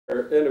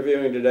We're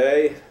interviewing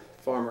today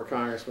former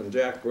Congressman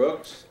Jack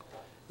Brooks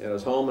in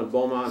his home in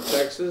Beaumont,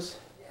 Texas.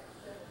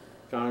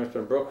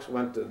 Congressman Brooks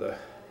went to the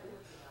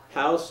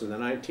House in the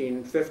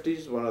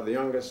 1950s, one of the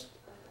youngest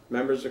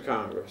members of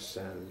Congress,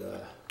 and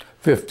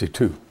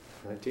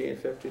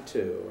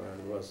 1952,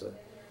 and was a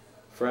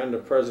friend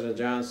of President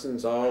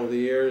Johnson's all the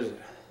years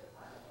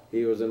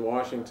he was in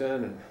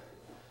Washington and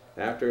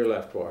after he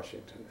left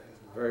Washington,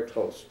 very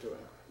close to him.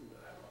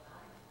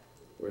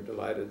 We're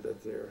delighted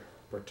that they're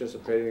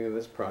participating in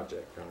this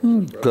project.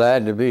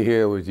 Glad to be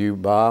here with you,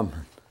 Bob.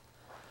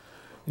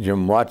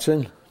 Jim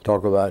Watson,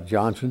 talk about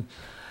Johnson.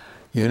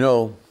 You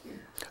know,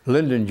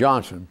 Lyndon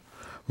Johnson,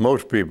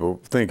 most people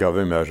think of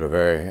him as a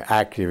very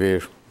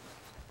activist,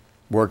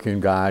 working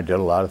guy, did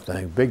a lot of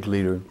things, big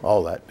leader,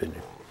 all that, didn't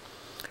he?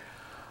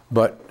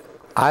 But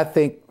I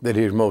think that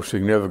his most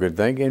significant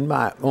thing, in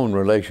my own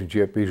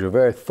relationship, he's a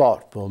very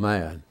thoughtful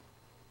man,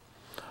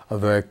 a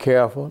very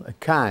careful, a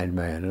kind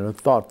man, and a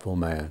thoughtful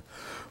man.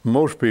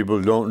 Most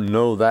people don't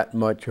know that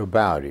much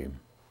about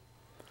him.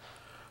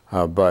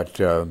 But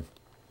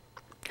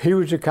he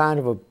was the kind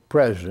of a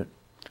president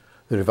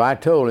that if I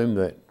told him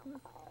that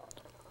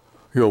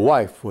your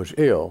wife was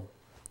ill,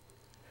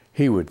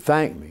 he would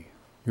thank me.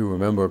 You were a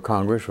member of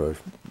Congress or a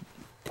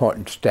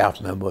important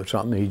staff member or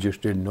something, he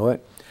just didn't know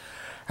it.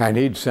 And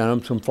he'd send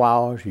him some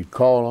flowers, he'd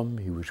call him,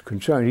 he was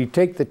concerned. He'd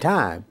take the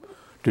time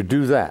to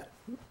do that.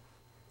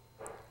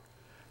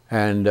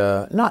 And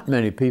not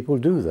many people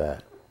do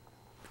that.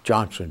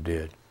 Johnson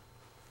did.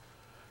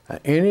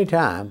 Any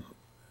time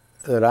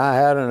that I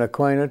had an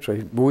acquaintance,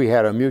 or we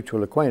had a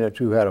mutual acquaintance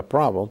who had a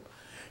problem,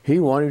 he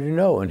wanted to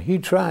know, and he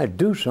tried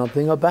to do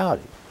something about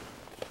it,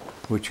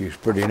 which is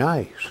pretty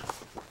nice.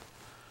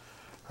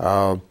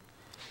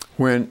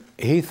 When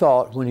he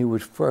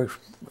was first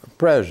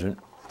president,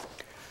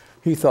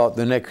 he thought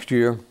the next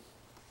year,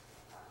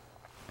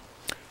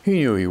 he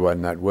knew he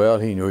wasn't that well,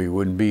 he knew he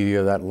wouldn't be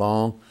here that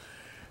long,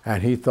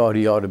 and he thought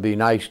he ought to be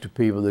nice to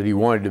people that he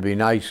wanted to be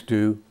nice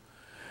to.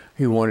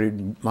 He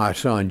wanted my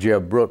son,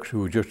 Jeb Brooks,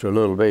 who was just a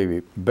little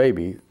baby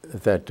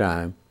at that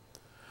time,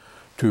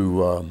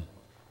 to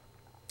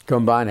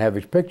come by and have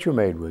his picture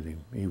made with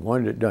him. He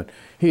wanted it done.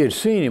 He had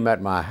seen him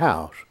at my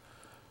house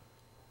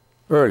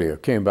earlier,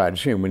 came by to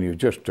see him when he was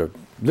just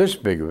this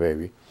big a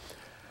baby.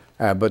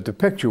 But the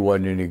picture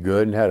wasn't any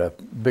good and had a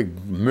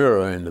big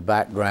mirror in the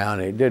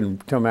background. It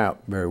didn't come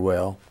out very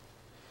well.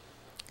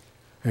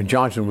 And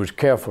Johnson was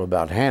careful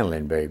about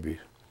handling babies.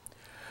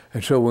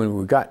 And so when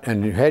we got,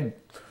 and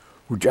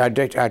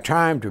our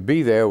time to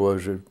be there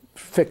was a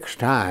fixed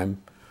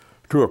time,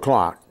 2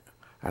 o'clock.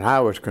 And I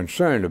was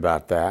concerned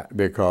about that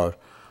because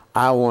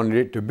I wanted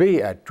it to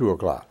be at 2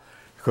 o'clock.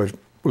 Because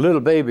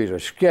little babies are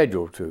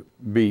scheduled to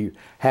be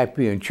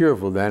happy and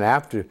cheerful. Then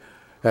at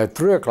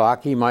 3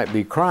 o'clock, he might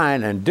be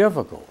crying and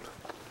difficult.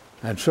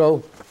 And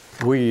so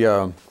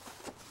I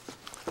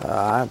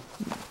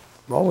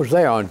was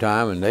there on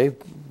time, and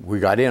we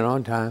got in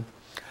on time.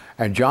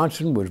 And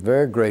Johnson was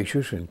very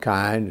gracious and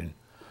kind and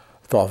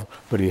thoughtful,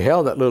 but he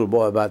held that little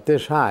boy about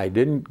this high. He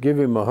didn't give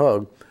him a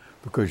hug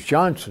because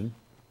Johnson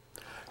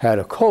had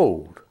a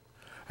cold,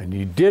 and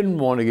he didn't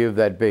want to give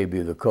that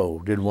baby the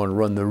cold, didn't want to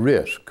run the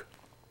risk.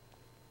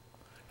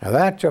 Now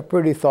that's a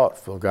pretty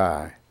thoughtful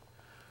guy.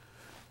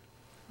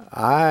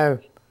 I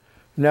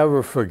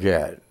never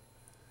forget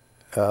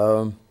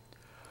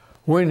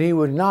when he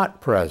was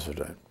not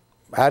president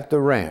at the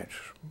ranch,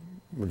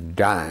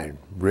 dying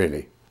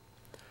really.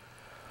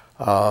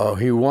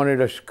 He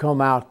wanted us to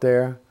come out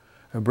there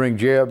and bring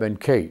Jeb and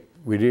Kate.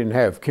 We didn't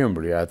have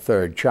Kimberly, our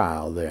third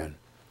child then.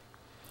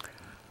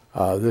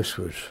 This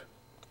was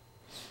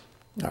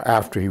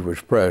after he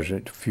was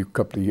president,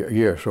 couple of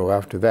years or so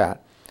after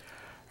that.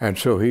 And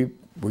so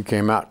we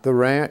came out to the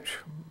ranch.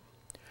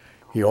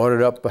 He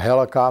ordered up a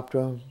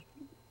helicopter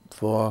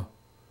for,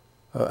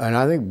 and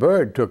I think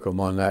Bird took him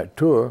on that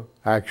tour,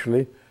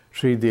 actually,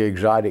 see the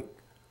exotic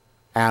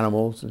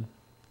animals and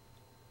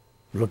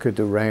look at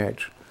the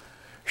ranch.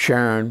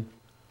 Sharon,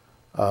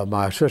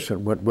 my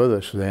assistant, went with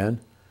us then,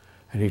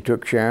 and he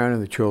took Sharon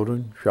and the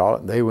children,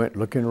 Charlotte, and they went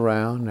looking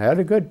around and had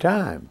a good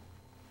time.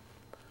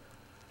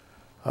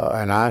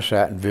 And I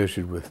sat and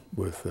visited with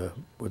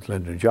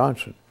Lyndon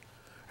Johnson,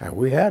 and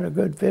we had a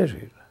good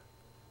visit,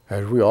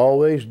 as we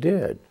always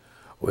did.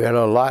 We had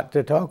a lot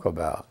to talk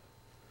about.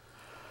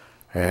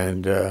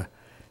 And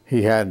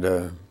he had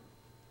the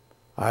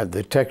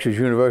Texas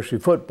University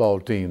football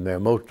team there,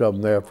 most of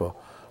them there for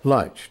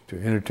lunch to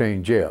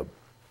entertain Jeb.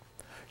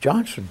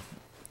 Johnson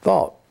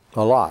thought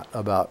a lot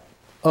about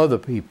other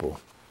people.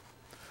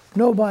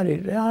 Not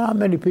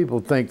many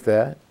people think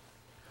that.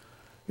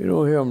 You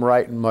don't hear him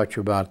writing much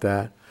about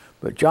that.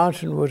 But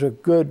Johnson was a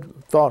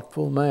good,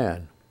 thoughtful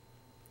man.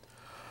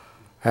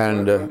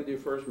 And when did you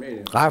first meet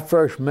him? I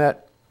first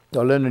met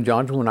Lyndon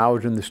Johnson when I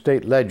was in the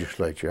state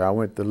legislature. I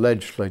went to the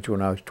legislature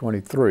when I was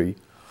 23.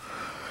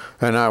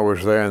 And I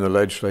was there in the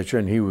legislature,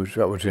 and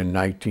that was in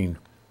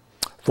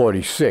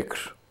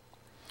 1946.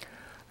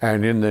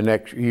 And in the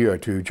next year or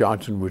two,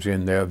 Johnson was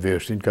in there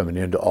visiting, coming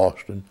into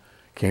Austin,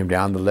 came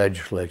down the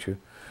legislature,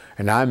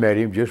 and I met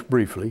him just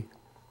briefly.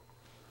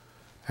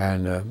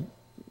 and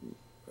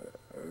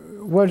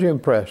was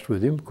impressed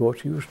with him. Of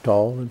course, he was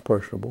tall and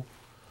personable.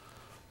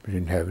 We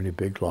didn't have any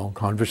big, long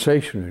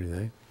conversation or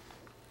anything.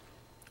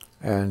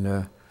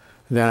 And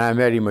then I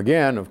met him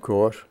again, of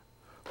course,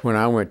 when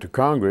I went to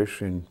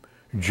Congress in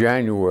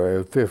January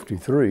of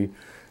 '53,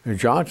 and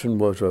Johnson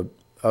was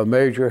a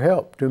major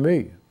help to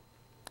me.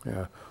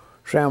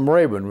 Sam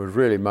Rayburn was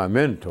really my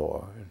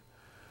mentor.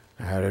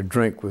 I had a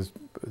drink with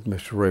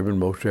Mr. Rayburn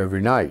most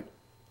every night.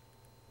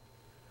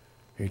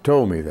 He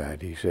told me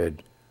that. He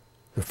said,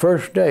 the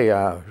first day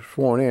I was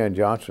sworn in,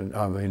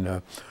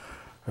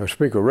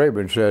 Speaker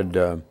Rayburn said,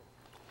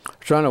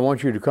 son, I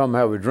want you to come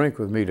have a drink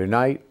with me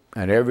tonight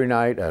and every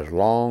night as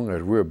long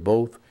as we're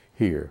both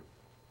here.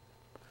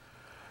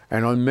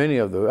 And on many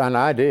of those, and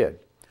I did,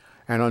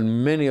 and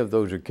on many of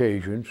those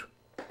occasions,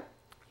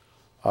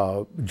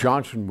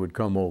 Johnson would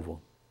come over.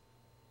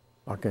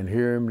 I can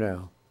hear him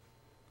now.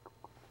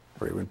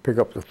 He would pick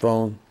up the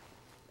phone.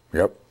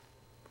 Yep,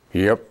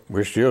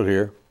 we're still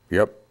here.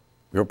 Yep,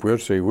 we'll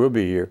see, we'll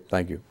be here,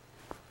 thank you.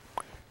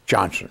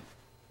 Johnson,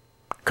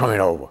 coming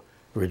over.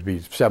 It would be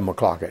 7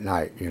 o'clock at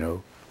night, you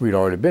know. We'd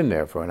already been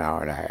there for an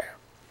hour and a half.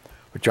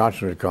 But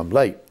Johnson would come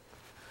late.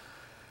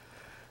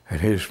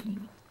 And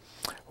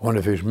one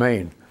of his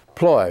main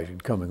ploys in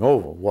coming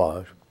over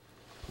was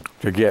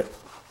to get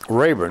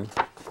Rayburn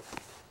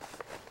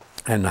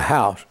and the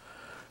House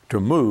to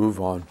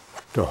move on,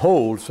 to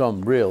hold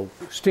some real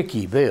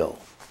sticky bill,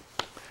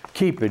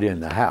 keep it in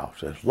the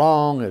House as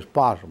long as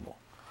possible,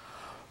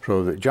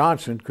 so that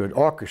Johnson could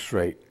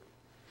orchestrate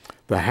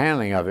the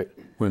handling of it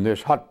when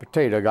this hot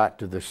potato got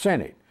to the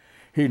Senate.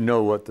 He'd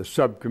know what the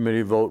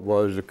subcommittee vote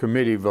was, the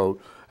committee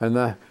vote, and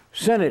the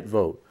Senate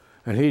vote,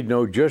 and he'd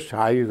know just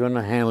how you're going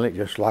to handle it,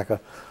 just like a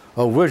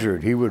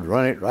wizard. He would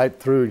run it right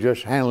through,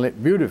 just handle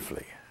it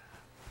beautifully,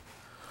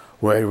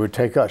 where it would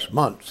take us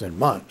months and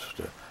months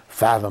to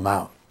fathom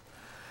out.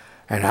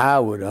 And I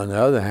would, on the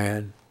other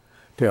hand,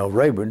 tell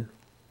Rayburn,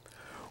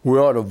 we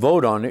ought to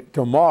vote on it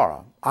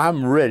tomorrow.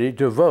 I'm ready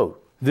to vote.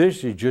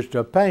 This is just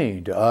a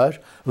pain to us.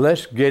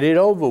 Let's get it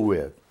over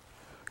with.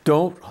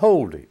 Don't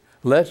hold it.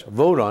 Let's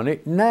vote on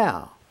it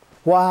now.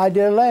 Why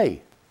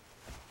delay?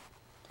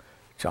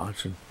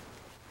 Johnson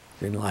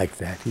didn't like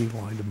that. He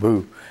wanted to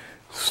move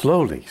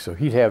slowly so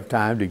he'd have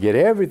time to get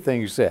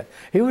everything set.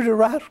 He was a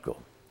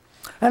rascal.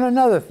 And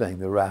another thing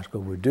the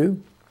rascal would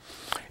do,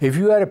 if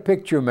you had a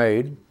picture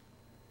made,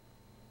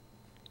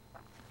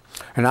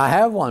 and I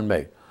have one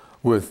made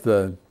with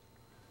a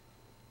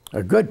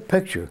good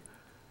picture,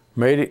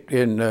 made it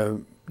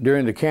in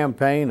during the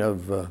campaign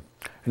of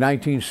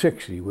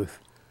 1960 with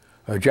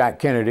Jack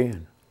Kennedy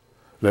and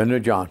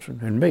Lyndon Johnson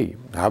and me.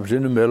 I was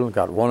in the middle,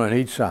 got one on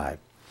each side.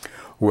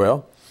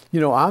 Well, you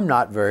know, I'm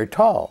not very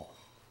tall.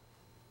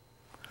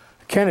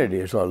 Kennedy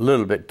is a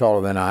little bit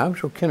taller than I am,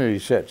 so Kennedy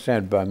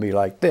stands by me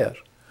like this.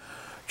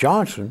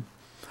 Johnson,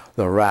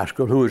 the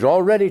rascal, who is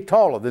already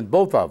taller than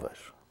both of us,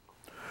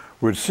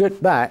 would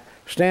stand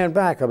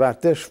back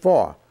about this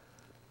far.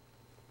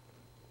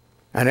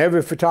 And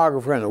every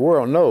photographer in the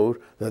world knows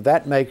that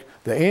that makes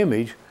the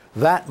image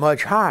that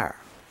much higher.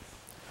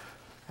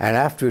 And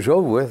after it's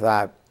over with,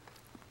 I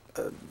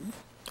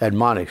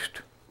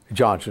admonished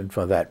Johnson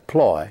for that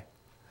ploy.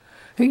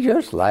 He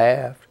just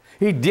laughed.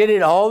 He did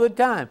it all the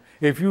time.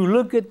 If you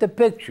look at the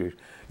pictures,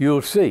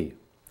 you'll see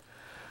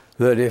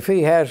that if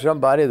he has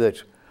somebody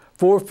that's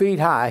 4 feet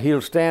high,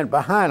 he'll stand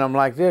behind them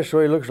like this so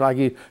he looks like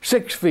he's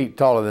 6 feet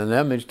taller than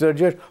them instead of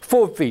just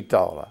 4 feet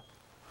taller.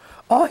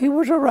 Oh, he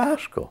was a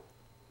rascal.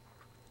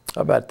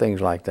 How about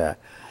things like that?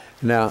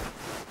 Now,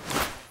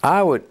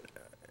 I would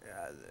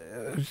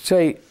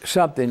say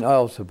something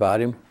else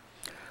about him.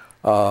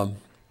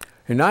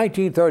 In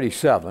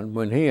 1937,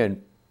 when he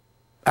and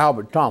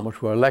Albert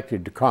Thomas were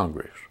elected to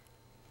Congress,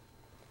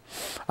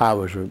 I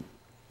was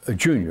a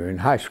junior in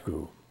high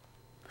school,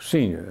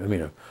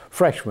 a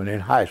freshman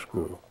in high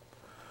school.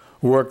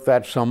 Worked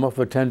that summer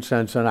for 10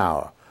 cents an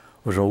hour.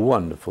 It was a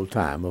wonderful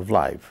time of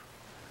life.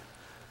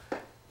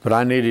 But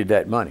I needed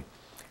that money.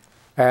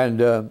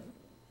 And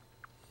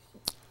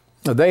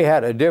they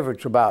had a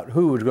difference about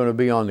who was going to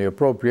be on the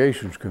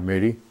Appropriations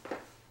Committee.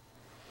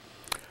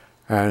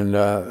 And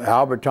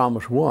Albert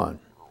Thomas won.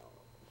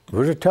 It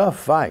was a tough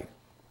fight.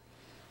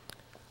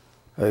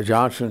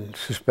 Johnson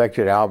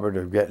suspected Albert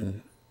of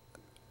getting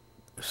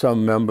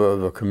some member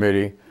of the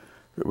committee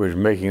that was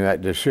making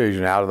that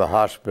decision out of the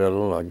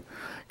hospital and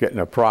getting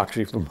a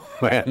proxy from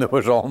a man that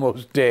was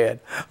almost dead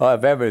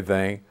of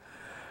everything.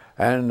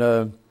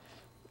 And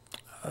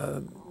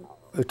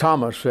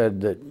Thomas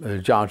said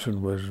that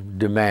Johnson was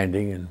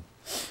demanding and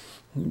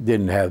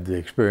didn't have the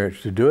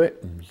experience to do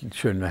it and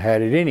shouldn't have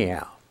had it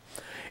anyhow.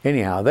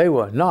 Anyhow, they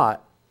were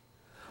not,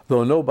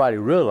 though nobody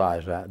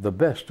realized that, the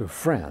best of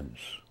friends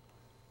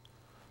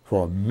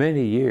for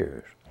many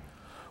years.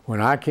 When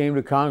I came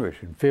to Congress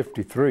in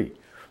 '53,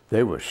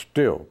 they were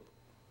still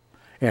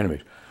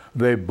enemies.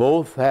 They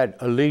both had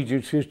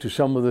allegiances to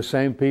some of the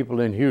same people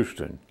in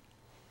Houston,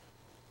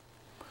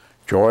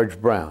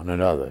 George Brown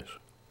and others.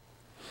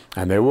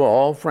 And they were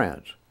all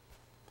friends.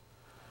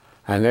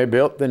 And they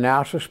built the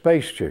NASA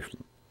space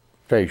station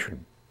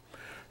transportation.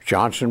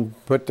 Johnson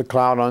put the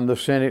clout on the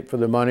Senate for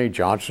the money.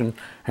 Johnson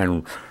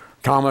and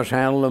Thomas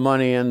handled the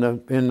money in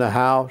the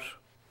House.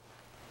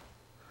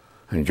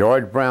 And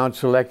George Brown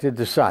selected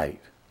the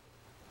site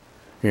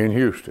in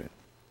Houston.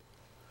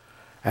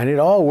 And it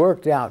all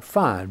worked out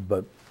fine,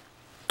 but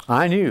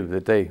I knew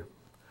that they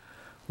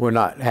were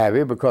not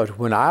happy, because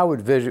when I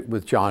would visit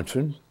with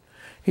Johnson,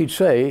 he'd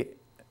say,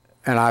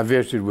 and I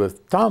visited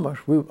with Thomas,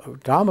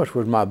 Thomas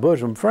was my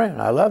bosom friend,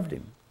 I loved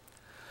him.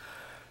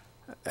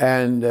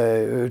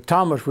 And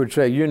Thomas would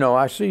say, you know,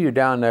 I see you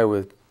down there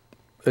with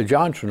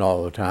Johnson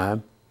all the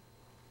time.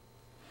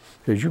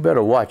 He says, you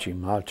better watch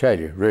him, I'll tell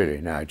you, really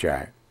now,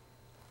 Jack.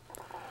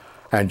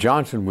 And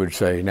Johnson would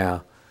say,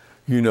 now,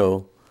 you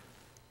know,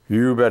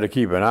 you better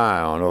keep an eye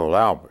on old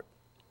Albert.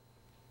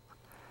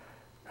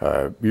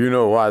 You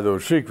know why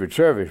those Secret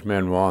Service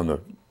men were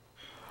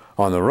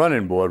on the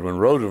running board when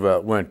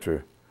Roosevelt went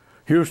to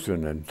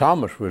Houston and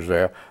Thomas was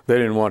there? They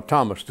didn't want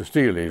Thomas to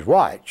steal his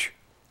watch.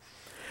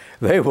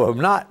 They were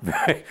not.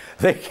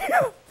 They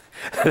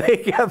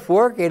kept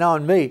working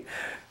on me.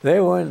 They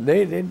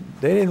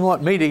didn't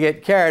want me to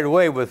get carried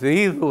away with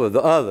either of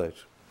the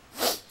others,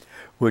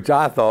 which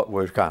I thought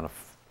was kind of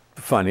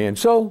funny. And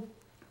so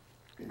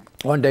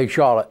one day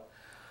Charlotte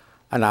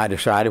and I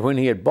decided, when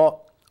he had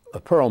bought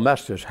Pearl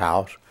Mester's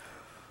house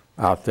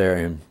out there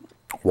in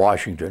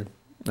Washington,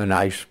 a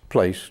nice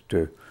place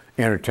to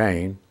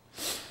entertain,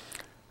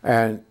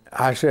 and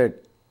I said,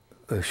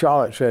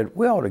 Charlotte said,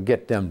 we ought to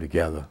get them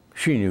together.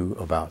 She knew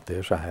about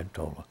this, I had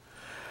told her.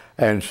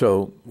 And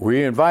so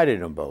we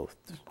invited them both,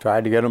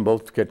 tried to get them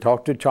both to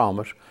talk to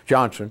Thomas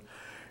Johnson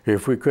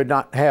if we could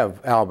not have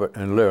Albert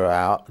and Lyra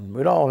out, and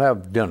we'd all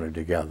have dinner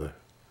together.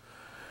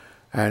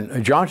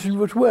 And Johnson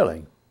was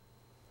willing.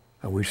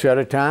 And we set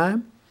a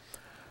time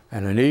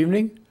and an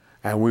evening,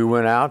 and we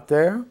went out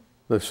there,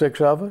 the 6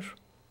 of us,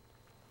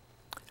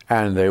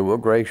 and they were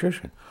gracious.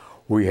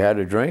 We had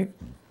a drink,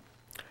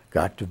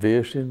 got to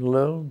visiting a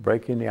little,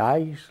 breaking the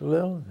ice a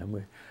little, and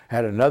we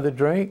had another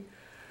drink,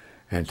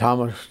 and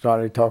Thomas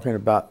started talking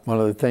about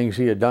one of the things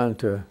he had done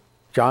to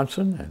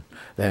Johnson, and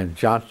then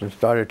Johnson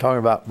started talking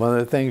about one of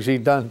the things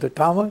he'd done to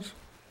Thomas.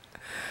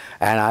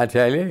 And I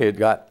tell you,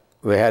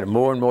 we had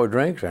more and more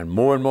drinks, and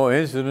more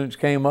incidents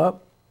came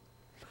up.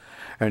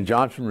 And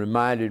Johnson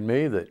reminded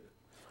me that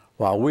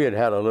while we had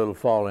had a little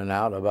falling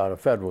out about a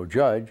federal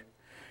judge,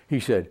 he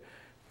said,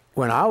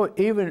 I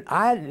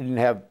didn't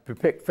have to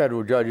pick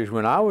federal judges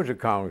when I was a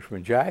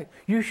congressman, Jack.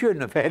 You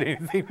shouldn't have had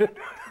anything to do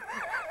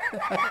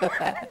with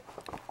that.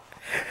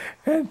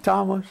 And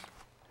Thomas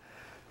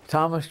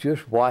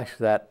just watched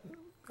that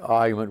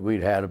argument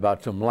we'd had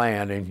about some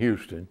land in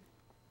Houston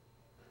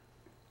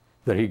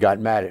that he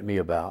got mad at me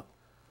about.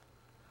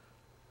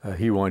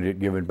 He wanted it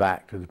given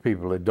back to the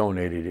people that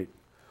donated it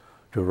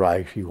to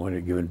Rice. He wanted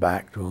it given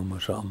back to them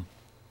or something.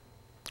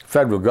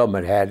 Federal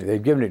government had it.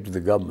 They'd given it to the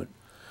government,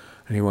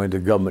 and he wanted the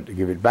government to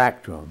give it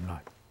back to him.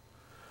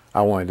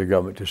 I wanted the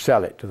government to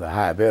sell it to the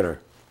high bidder,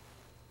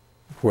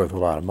 worth a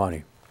lot of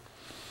money.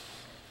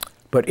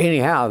 But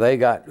anyhow,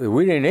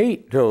 we didn't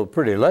eat till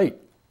pretty late.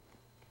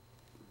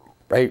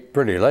 Ate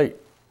pretty late.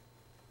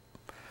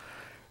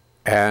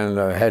 And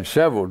had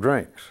several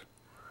drinks.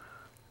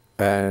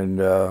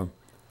 And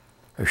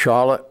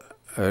Charlotte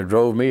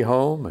drove me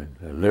home,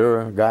 and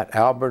Lyra got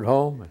Albert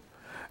home,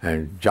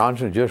 and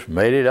Johnson just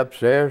made it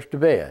upstairs to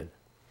bed.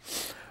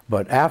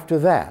 But after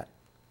that,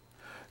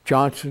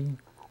 Johnson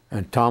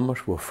and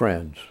Thomas were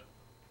friends.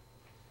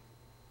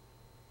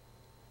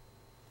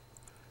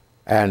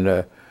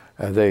 And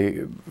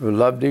they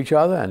loved each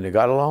other, and they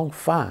got along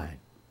fine.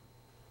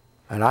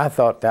 And I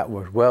thought that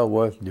was well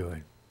worth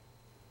doing.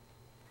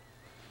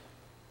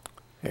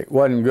 It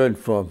wasn't good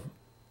for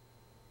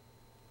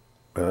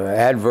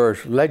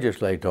adverse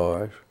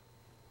legislators,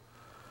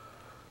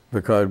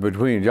 because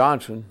between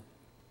Johnson,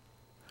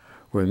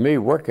 with me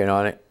working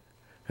on it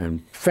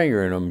and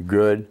fingering them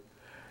good,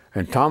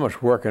 and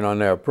Thomas working on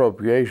their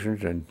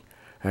appropriations,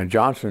 and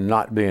Johnson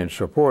not being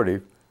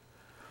supportive,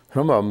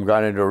 some of them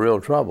got into real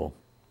trouble,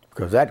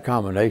 because that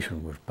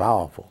combination was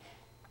powerful,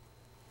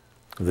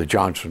 the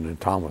Johnson and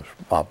Thomas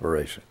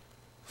operation.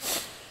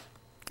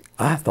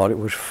 I thought it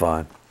was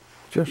fun.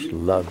 Just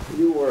loved it.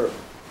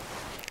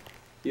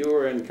 You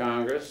were in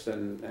Congress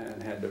and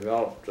had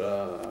developed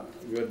a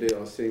good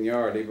deal of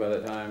seniority by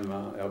the time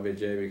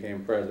LBJ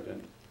became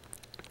president.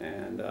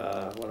 And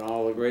when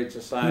all the Great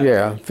Society...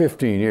 Yeah,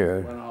 15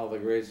 years. When all the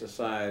Great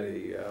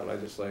Society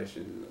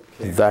legislation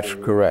came That's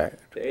through,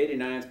 correct. The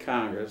 89th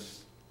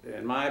Congress,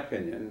 in my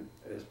opinion,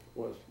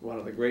 was one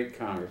of the great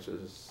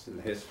Congresses in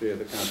the history of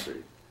the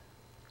country.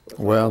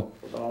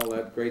 With all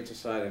that Great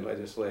Society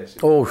legislation.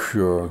 Oh,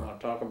 sure. You want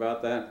to talk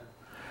about that?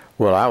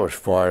 Well, I was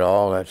for it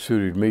all. That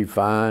suited me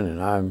fine,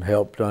 and I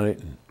helped on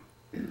it.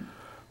 And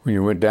when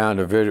you went down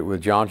to visit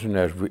with Johnson,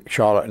 as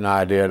Charlotte and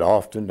I did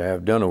often, to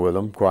have dinner with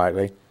him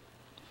quietly,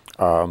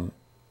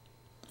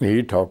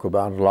 he'd talk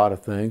about a lot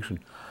of things.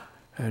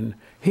 And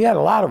he had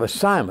a lot of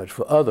assignments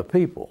for other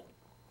people.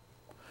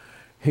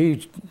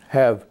 He'd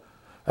have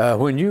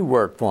when you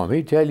worked for him,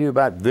 he'd tell you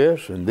about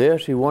this and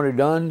this he wanted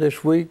done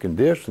this week and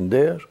this and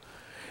this.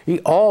 He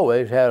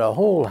always had a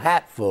whole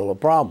hat full of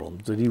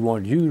problems that he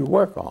wanted you to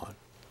work on.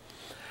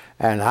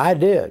 And I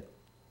did.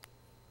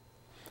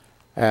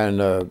 And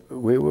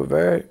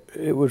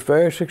it was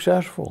very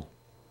successful.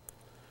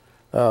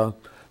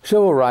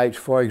 Civil rights,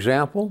 for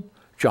example,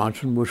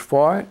 Johnson was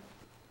for it.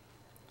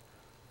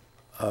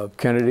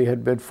 Kennedy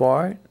had been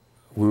for it.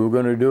 We were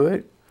going to do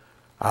it.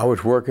 I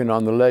was working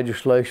on the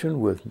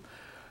legislation with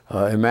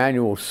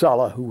Emanuel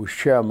Sulla, who was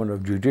chairman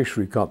of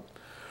Judiciary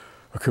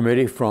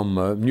Committee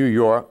from New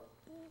York,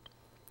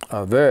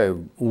 a very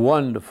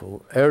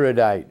wonderful,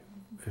 erudite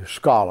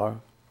scholar,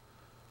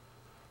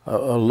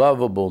 a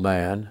lovable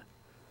man.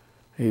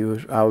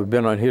 I had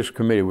been on his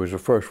committee, was the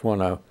first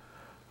one I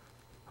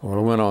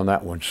went on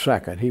that one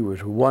second. He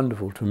was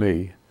wonderful to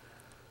me.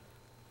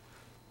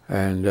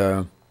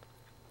 And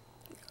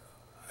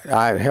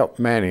I helped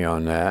Manny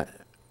on that,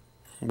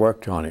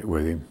 worked on it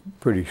with him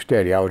pretty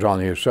steady. I was on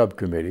his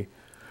subcommittee,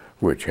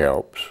 which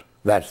helps.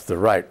 That's the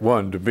right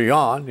one to be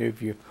on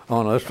if you're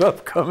on a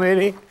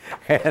subcommittee.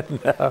 And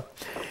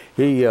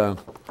we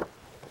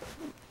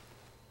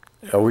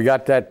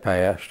got that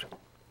passed.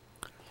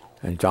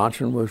 And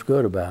Johnson was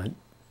good about it.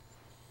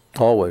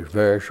 Always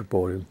very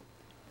supportive.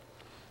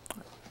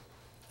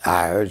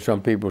 I heard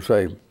some people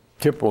say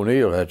Tip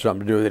O'Neill had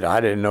something to do with it.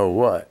 I didn't know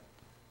what.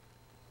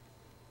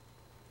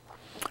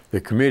 The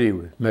committee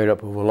was made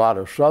up of a lot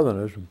of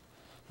Southerners.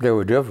 They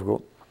were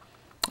difficult.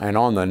 And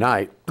on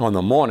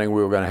the morning,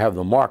 we were going to have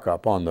the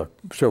markup on the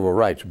Civil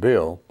Rights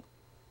Bill.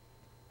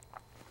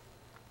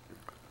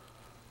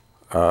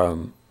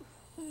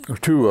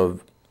 Two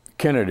of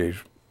Kennedy's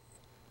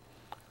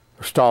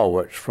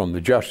stalwarts from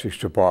the Justice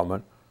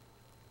Department,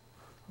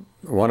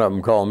 one of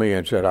them called me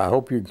and said, I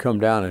hope you can come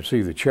down and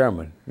see the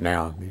chairman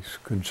now. He's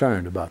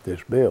concerned about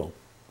this bill.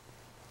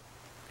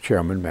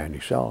 Chairman Manny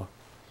Sulla.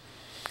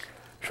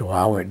 So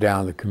I went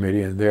down to the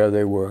committee, and there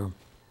they were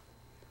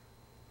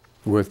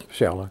with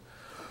Sulla.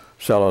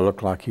 Sulla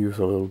looked like he was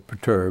a little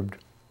perturbed.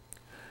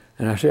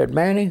 And I said,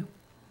 Manny,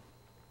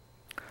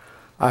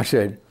 I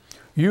said,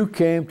 you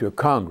came to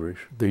Congress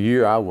the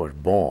year I was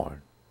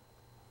born.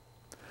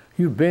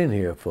 You've been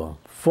here for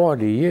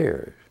 40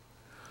 years.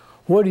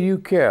 What do you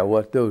care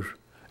what those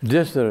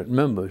dissident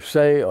members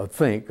say or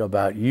think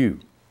about you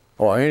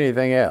or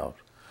anything else?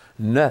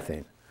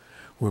 Nothing.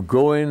 We'll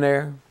go in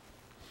there,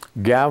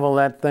 gavel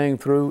that thing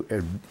through,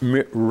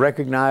 and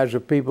recognize the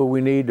people we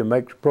need to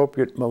make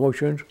appropriate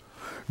motions.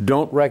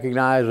 Don't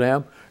recognize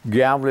them,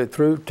 gavel it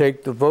through,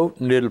 take the vote,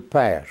 and it'll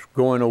pass,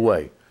 going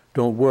away.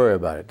 Don't worry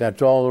about it.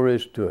 That's all there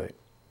is to it.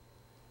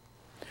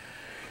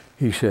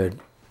 He said,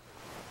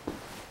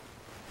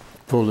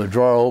 pulled the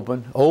drawer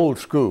open, old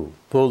school,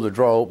 pulled the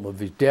drawer open of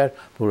his desk,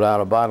 pulled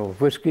out a bottle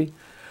of whiskey,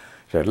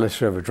 said, let's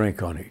have a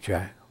drink on it,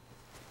 Jack.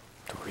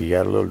 So he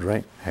had a little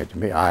drink, had to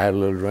me, I had a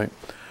little drink.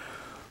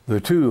 The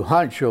two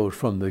honchos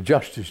from the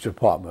Justice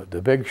Department,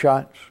 the big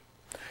shots,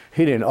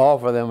 he didn't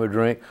offer them a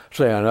drink,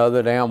 say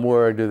another damn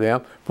word to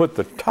them, put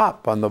the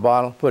top on the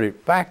bottle, put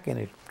it back in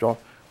his drawer,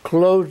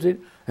 closed it,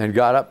 and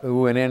got up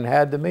and went in and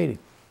had the meeting.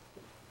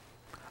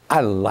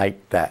 I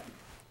liked that.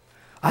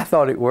 I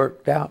thought it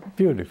worked out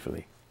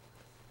beautifully.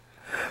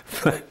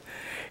 But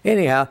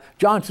anyhow,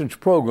 Johnson's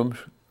programs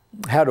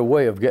had a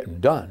way of getting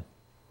done.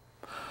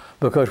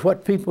 Because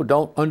what people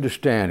don't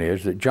understand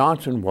is that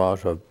Johnson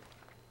was a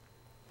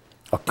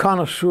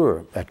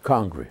connoisseur at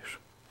Congress.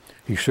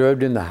 He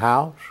served in the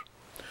House,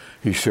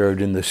 he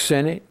served in the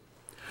Senate,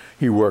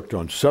 he worked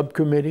on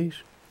subcommittees,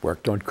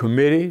 worked on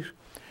committees,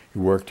 he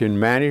worked in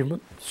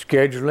management,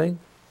 scheduling,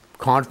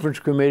 conference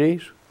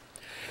committees.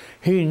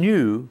 He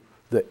knew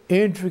the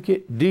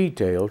intricate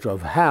details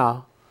of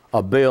how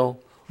a bill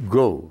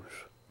goes.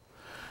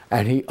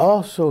 And he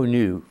also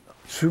knew,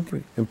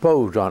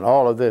 superimposed on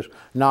all of this,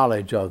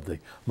 knowledge of the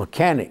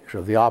mechanics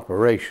of the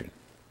operation,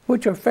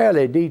 which are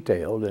fairly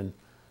detailed and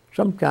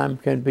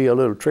sometimes can be a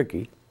little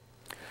tricky.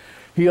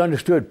 He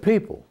understood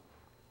people.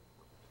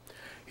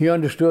 He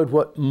understood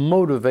what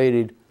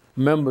motivated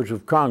members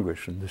of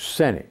Congress and the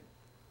Senate.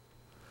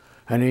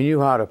 And he knew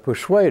how to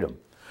persuade them.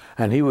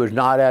 And he was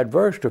not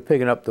adverse to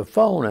picking up the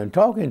phone and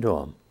talking to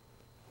them,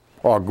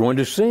 or going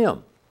to see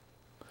them,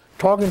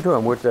 talking to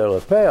them with their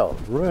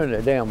lapels, ruining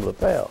their damn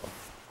lapels.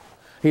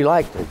 He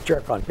liked to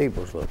jerk on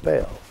people's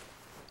lapels.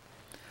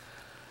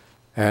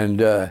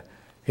 And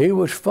he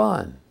was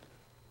fun.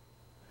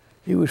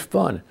 He was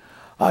fun.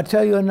 I'll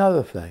tell you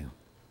another thing.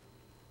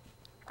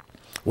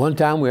 One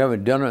time we were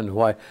having dinner in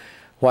the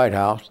White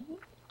House.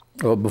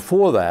 Well,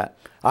 before that,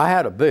 I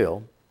had a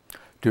bill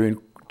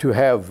to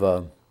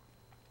have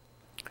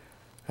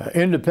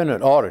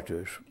independent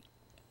auditors,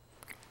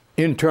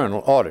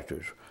 internal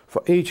auditors,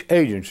 for each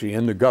agency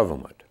in the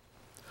government.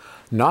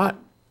 Not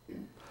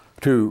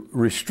to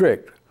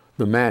restrict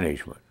the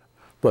management,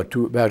 but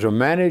as a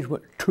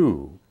management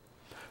tool.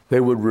 They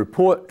would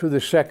report to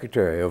the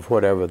secretary of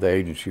whatever the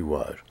agency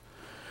was.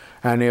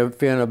 And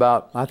if in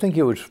about, I think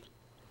it was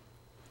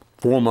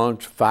 4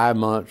 months, 5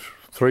 months,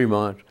 3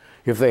 months,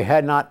 if they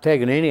had not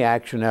taken any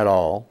action at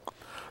all,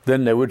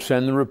 then they would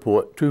send the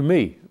report to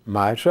me,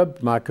 my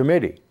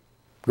committee,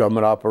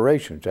 government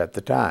operations at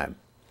the time.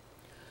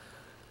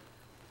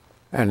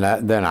 And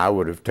then I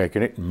would have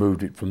taken it and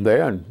moved it from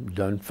there and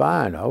done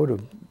fine. I would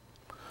have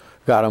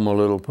got them a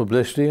little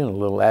publicity and a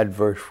little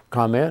adverse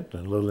comment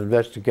and a little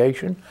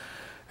investigation,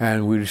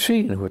 and we'd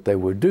see what they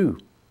would do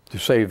to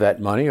save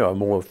that money or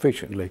more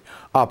efficiently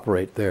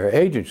operate their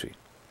agency.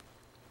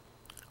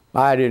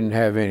 I didn't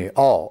have any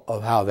awe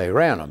of how they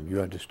ran them, you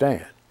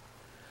understand.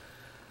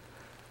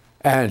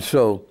 And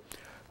so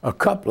a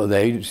couple of the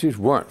agencies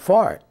weren't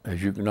for it,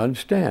 as you can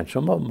understand.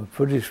 Some of them are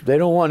pretty, they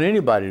don't want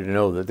anybody to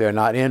know that they're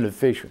not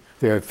inefficient,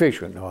 they're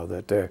efficient, or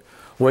that they're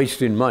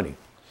wasting money.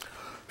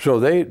 So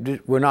they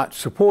were not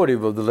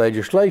supportive of the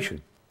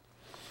legislation.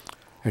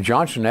 And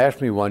Johnson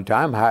asked me one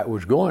time how it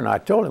was going. I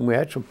told him we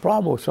had some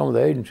problem with some of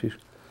the agencies.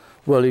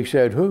 Well, he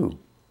said, who?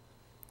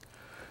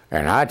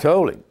 And I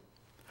told him.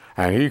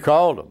 And he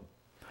called them.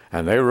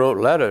 And they wrote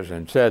letters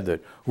and said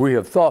that we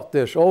have thought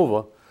this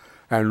over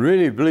and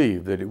really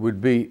believe that it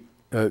would be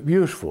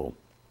useful.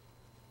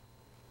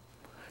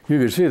 You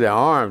could see their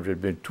arms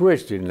had been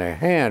twisted and their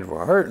hands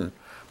were hurting,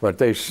 but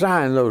they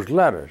signed those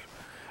letters.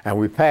 And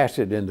we passed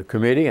it in the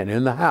committee and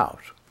in the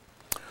House.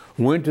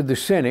 Went to the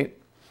Senate,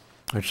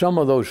 and some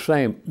of those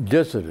same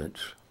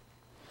dissidents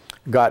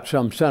got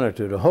some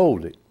senator to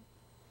hold it.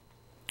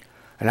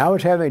 And I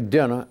was having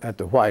dinner at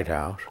the White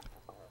House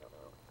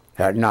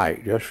that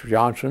night, just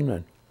Johnson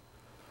and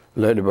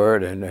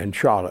Ledbird and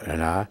Charlotte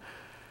and I.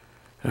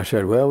 And I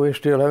said, well, we're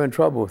still having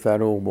trouble with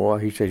that old boy.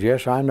 He said,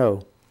 yes, I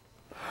know.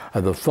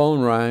 The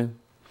phone rang,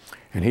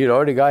 and he'd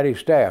already got his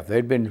staff.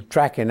 They'd been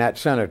tracking that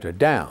senator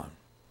down.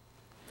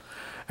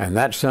 And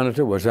that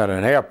senator was at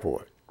an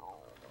airport.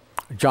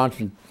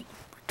 Johnson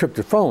took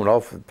the phone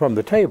off from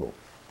the table,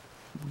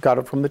 got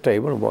it from the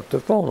table and walked the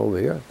phone over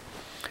here.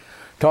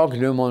 Talking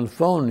to him on the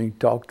phone, and he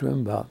talked to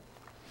him about,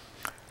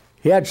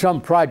 he had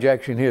some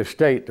projects in his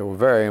state that were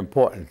very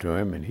important to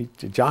him, and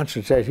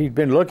Johnson says he'd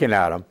been looking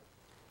at them,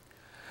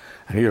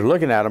 and he was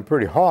looking at them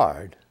pretty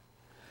hard,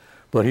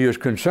 but he was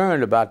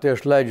concerned about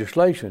this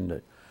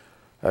legislation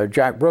that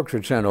Jack Brooks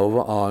had sent over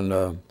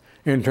on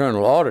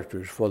internal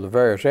auditors for the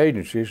various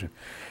agencies.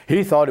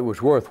 He thought it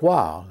was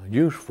worthwhile and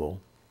useful,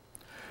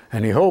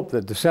 and he hoped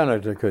that the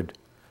senator could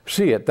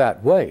see it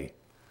that way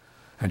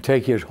and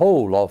take his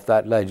hold off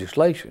that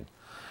legislation.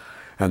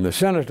 And the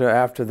senator,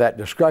 after that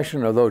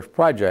discussion of those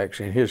projects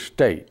in his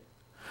state,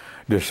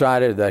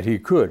 decided that he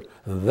could,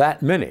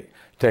 that minute,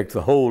 take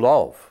the hold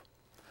off.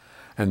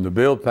 And the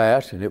bill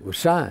passed and it was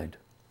signed.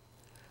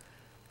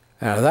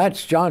 Now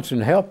that's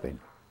Johnson helping,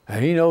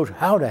 and he knows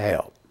how to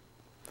help.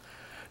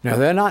 Now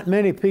there are not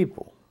many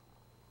people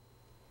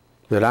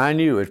that I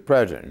knew as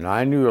president, and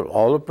I knew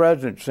all the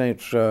presidents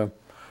since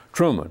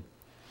Truman,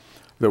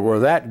 that were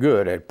that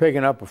good at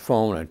picking up a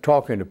phone and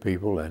talking to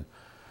people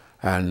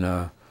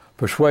and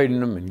persuading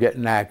them and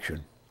getting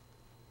action.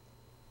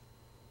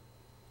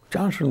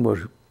 Johnson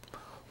was a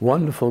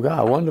wonderful guy,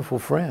 a wonderful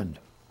friend.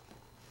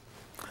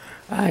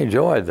 I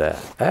enjoyed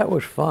that. That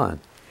was fun.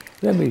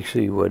 Let me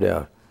see what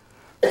else.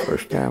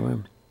 First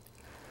time.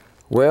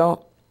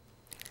 Well,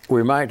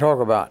 we might talk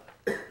about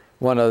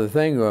one other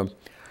thing. I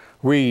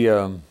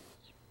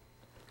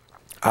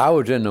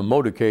was in the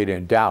motorcade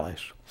in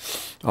Dallas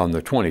on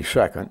the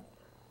 22nd.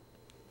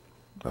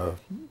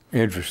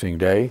 Interesting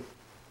day,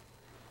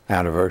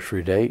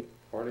 anniversary date.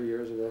 40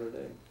 years ago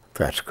today.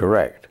 That's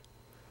correct.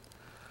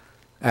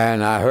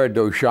 And I heard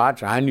those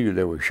shots. I knew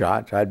there were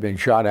shots. I'd been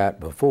shot at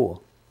before.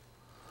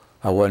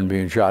 I wasn't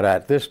being shot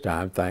at this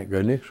time, thank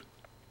goodness.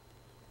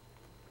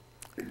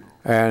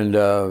 And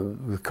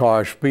the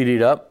car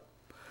speeded up,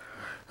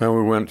 and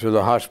we went to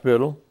the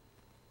hospital.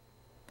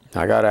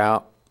 I got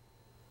out,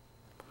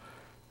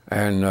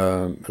 and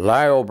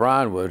Larry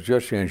O'Brien was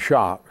just in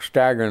shock,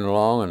 staggering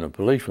along, and the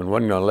policeman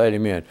wasn't going to let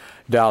him in.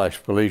 Dallas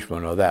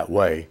policemen are that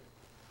way.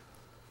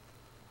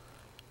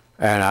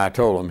 And I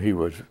told him he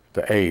was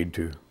the aide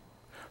to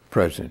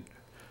President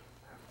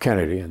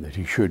Kennedy and that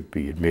he should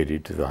be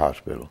admitted to the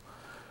hospital.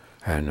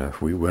 And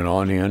we went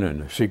on in,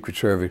 and the Secret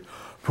Service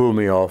pulled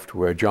me off to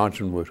where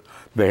Johnson was.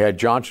 They had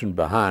Johnson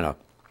behind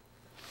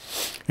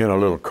in a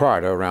little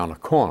cart around a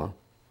corner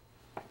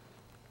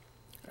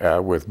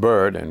with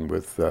Byrd and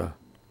with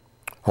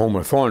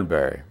Homer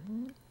Thornberry,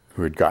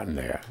 who had gotten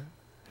there.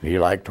 He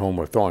liked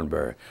Homer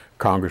Thornberry,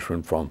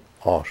 Congressman from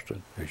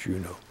Austin, as you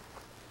know.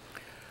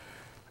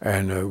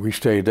 And we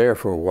stayed there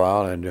for a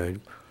while,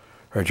 and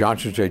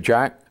Johnson said,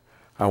 Jack,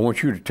 I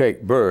want you to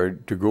take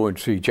Byrd to go and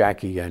see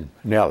Jackie and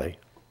Nellie.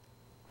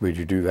 Would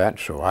you do that?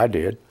 So I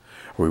did.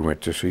 We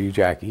went to see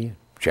Jackie.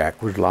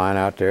 Jack was lying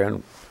out there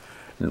in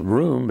the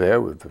room there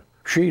with the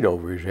sheet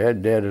over his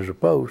head, dead as a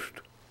post.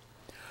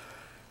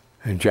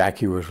 And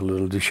Jackie was a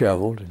little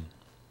disheveled. And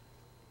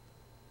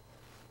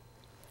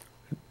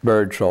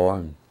Byrd saw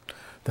him.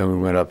 Then we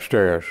went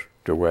upstairs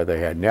to where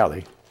they had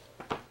Nellie.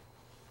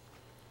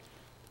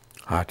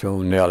 I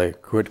told Nellie,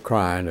 quit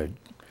crying. That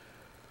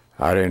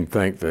I didn't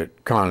think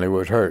that Conley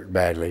was hurt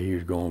badly. He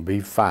was going to be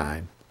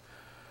fine.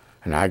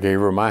 And I gave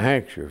her my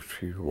handkerchief.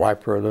 She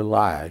wiped her little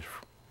eyes,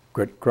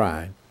 quit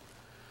crying.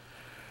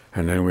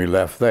 And then we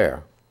left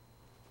there.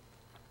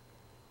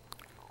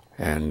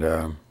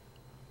 And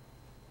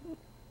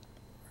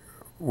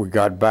we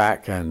got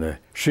back, and the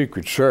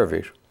Secret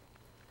Service,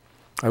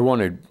 there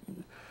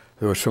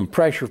was some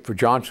pressure for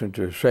Johnson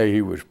to say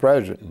he was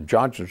president, and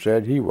Johnson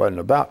said he wasn't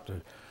about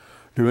to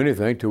do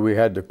anything till we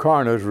had the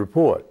coroner's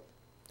report.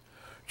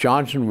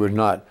 Johnson was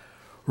not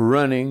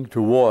running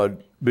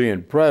toward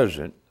being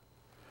president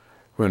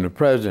when the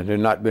president had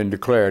not been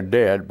declared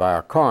dead by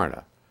a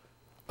coroner,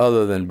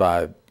 other than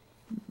by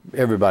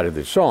everybody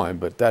that saw him,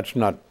 but that's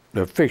not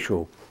the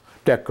official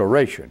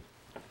declaration.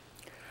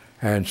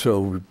 And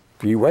so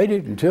he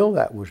waited until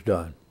that was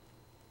done.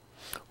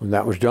 When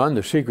that was done,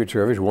 the Secret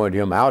Service wanted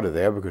him out of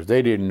there because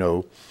they didn't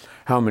know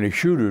how many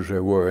shooters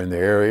there were in the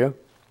area.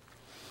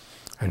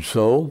 And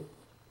so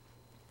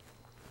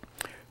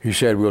he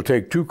said, we'll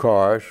take 2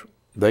 cars.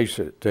 They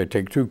said they'd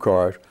take 2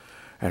 cars,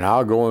 and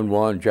I'll go in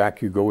one,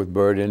 Jack, you go with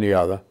Bert in the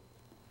other,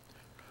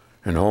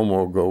 and Homer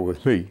will go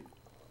with me.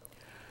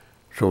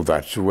 So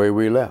that's the way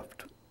we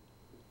left.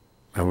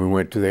 And we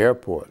went to the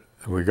airport.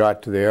 And we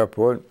got to the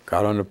airport,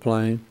 got on the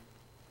plane,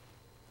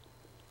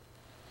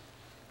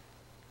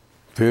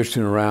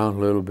 fishing around a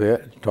little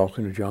bit,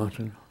 talking to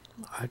Johnson.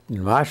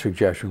 My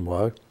suggestion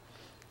was,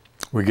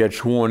 we get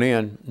sworn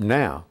in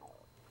now,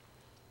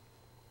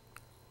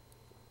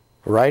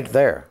 right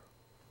there,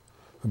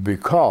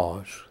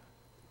 because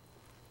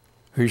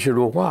he said,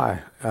 well,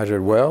 why? I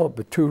said, well,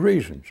 for 2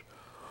 reasons.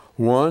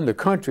 One, the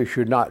country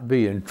should not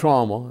be in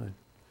trauma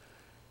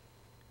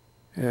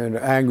and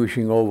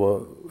anguishing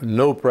over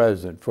no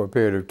president for a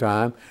period of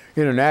time.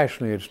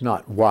 Internationally, it's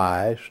not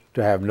wise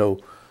to have no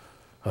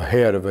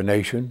head of a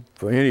nation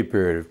for any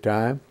period of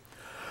time.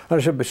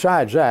 And I said,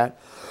 besides that,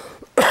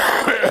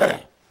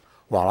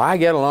 while I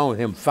get along with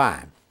him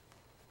fine,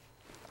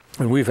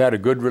 and we've had a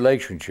good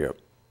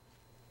relationship,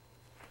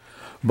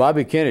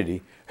 Bobby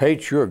Kennedy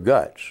hates your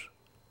guts,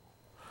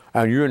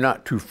 and you're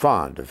not too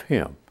fond of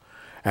him,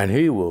 and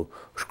he will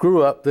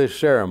screw up this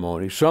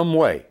ceremony some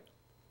way,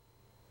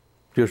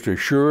 just as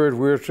sure as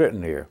we're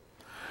sitting here.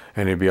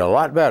 And it'd be a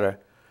lot better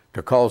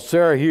to call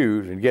Sarah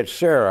Hughes and get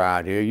Sarah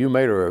out here. You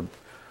made her a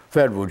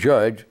federal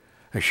judge,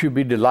 and she'd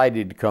be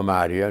delighted to come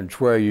out here and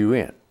swear you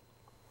in.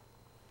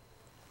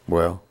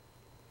 Well,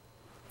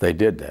 they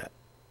did that.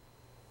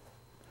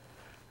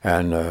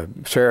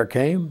 And Sarah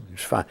came,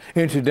 it's fine.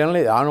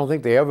 Incidentally, I don't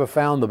think they ever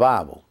found the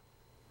Bible.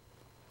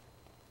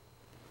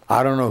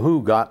 I don't know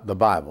who got the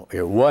Bible.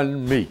 It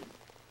wasn't me.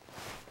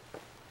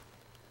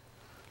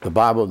 The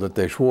Bible that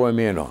they swore him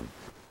in on.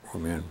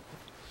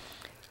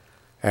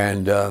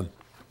 And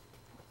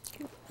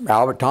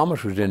Albert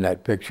Thomas was in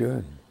that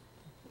picture,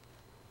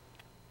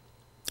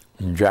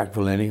 and Jack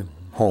Valenti,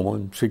 Homer,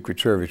 and Secret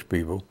Service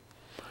people,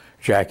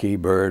 Jackie,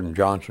 Byrd, and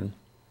Johnson,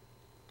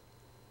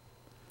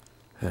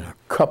 and a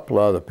couple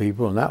other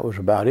people, and that was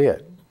about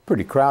it.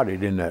 Pretty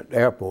crowded in that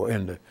airport,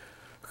 in the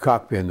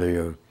cockpit, in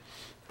the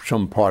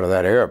some part of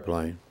that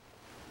airplane.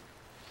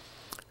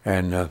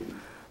 And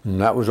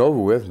that was over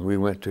with, and we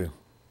went to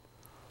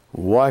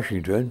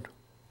Washington,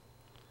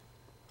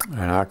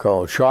 and I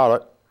called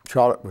Charlotte.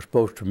 Charlotte was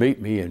supposed to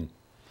meet me in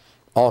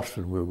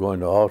Austin. We were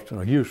going to Austin,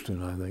 or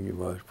Houston, I think it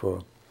was,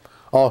 for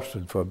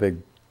Austin for a big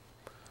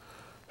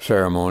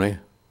ceremony.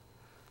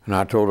 And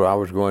I told her I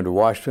was going to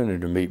Washington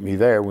and to meet me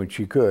there when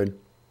she could.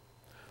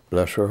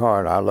 Bless her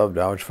heart, I loved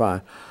her, I was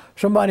fine.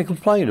 Somebody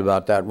complained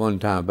about that one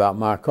time, about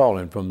my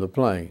calling from the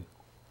plane.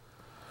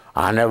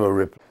 I never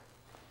replied.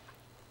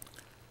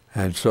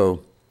 And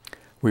so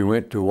we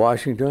went to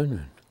Washington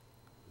and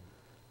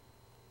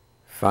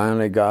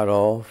finally got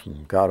off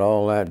and got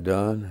all that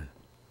done.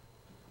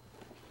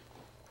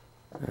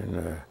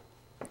 And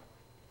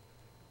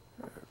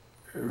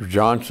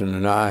Johnson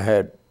and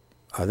I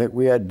think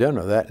we had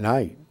dinner that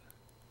night.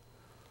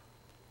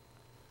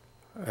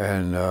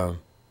 And the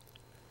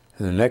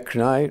next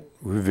night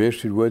we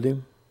visited with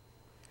him.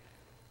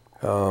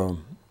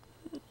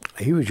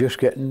 He was just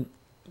getting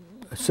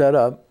set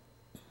up.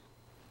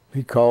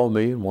 He called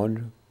me and wanted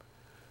to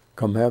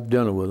come have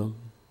dinner with him.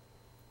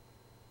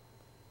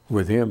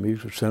 With him, he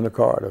sent a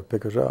car to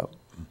pick us up.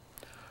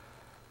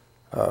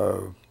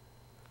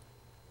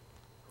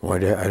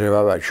 What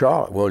about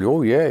Charlotte? Well,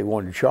 oh yeah, he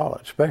wanted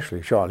Charlotte,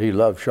 especially Charlotte. He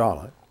loved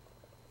Charlotte.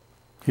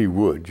 He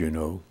would, you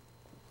know.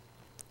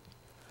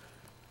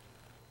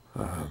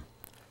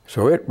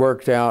 So it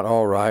worked out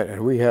all right,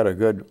 and we had a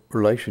good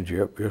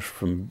relationship just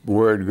from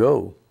word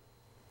go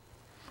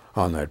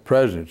on that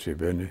presidency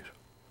business.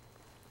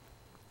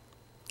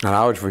 And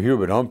I was for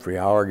Hubert Humphrey.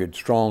 I argued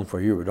strong for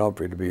Hubert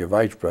Humphrey to be a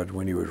vice president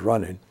when he was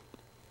running.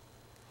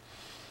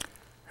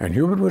 And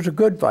Hubert was a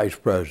good vice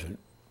president.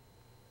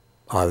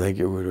 I think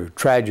it was a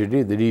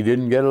tragedy that he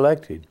didn't get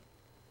elected.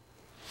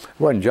 It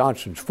wasn't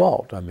Johnson's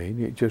fault. I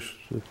mean, it just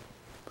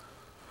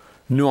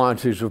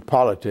nuances of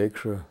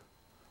politics are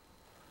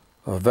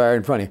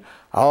very funny.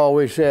 I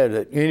always said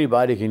that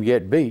anybody can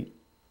get beat.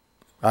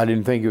 I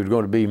didn't think it was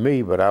going to be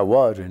me, but I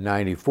was in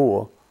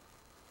 '94.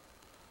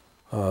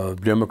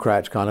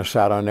 Democrats kind of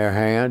sat on their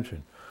hands,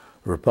 and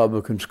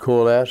Republicans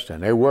coalesced,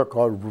 and they work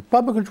hard.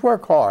 Republicans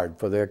work hard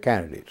for their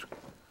candidates.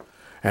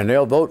 And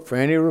they'll vote for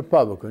any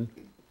Republican.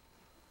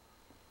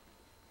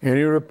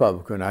 Any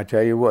Republican, I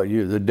tell you what,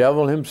 the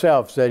devil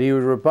himself said he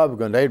was a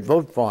Republican. They'd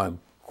vote for him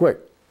quick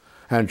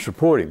and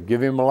support him,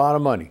 give him a lot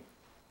of money.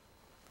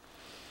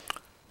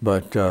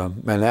 But,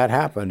 and that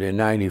happened in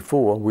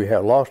 '94. We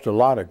had lost a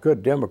lot of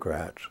good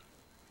Democrats.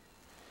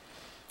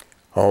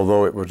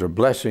 Although it was a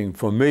blessing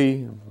for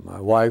me,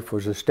 my wife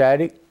was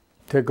ecstatic,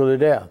 tickled to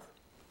death.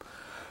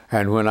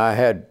 And when I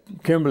had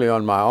Kimberly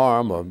on my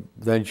arm,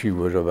 then she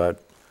was about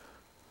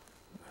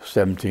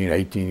 17,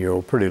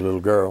 18-year-old, pretty little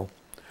girl,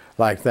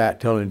 like that,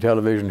 telling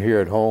television here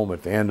at home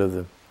at the end of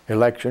the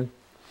election.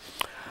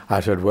 I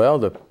said, well,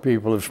 the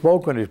people have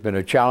spoken. It's been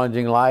a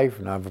challenging life,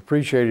 and I've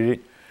appreciated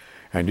it.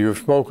 And you have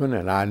spoken,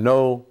 and I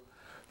know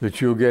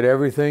that you'll get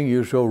everything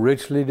you so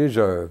richly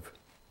deserve.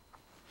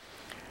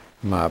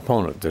 My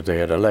opponent that they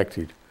had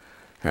elected,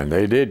 and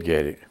they did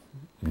get it.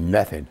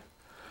 Nothing.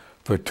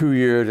 For 2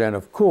 years, and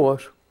of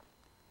course,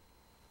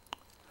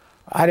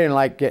 I didn't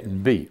like getting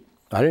beat.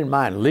 I didn't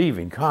mind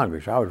leaving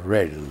Congress. I was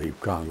ready to leave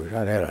Congress.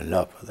 I'd had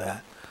enough of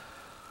that.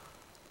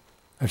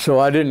 And so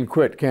I didn't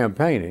quit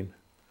campaigning.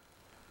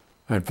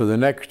 And for the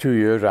next 2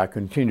 years, I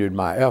continued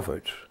my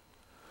efforts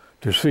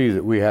to see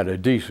that we had a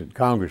decent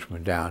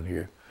congressman down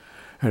here.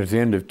 And at the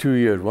end of 2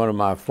 years, one of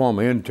my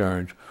former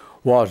interns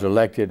was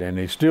elected and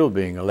is still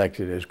being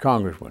elected as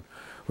congressman.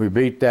 We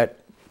beat that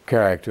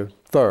character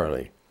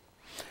thoroughly.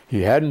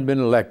 He hadn't been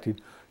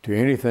elected to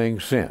anything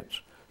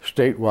since,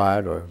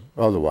 statewide or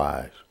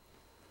otherwise.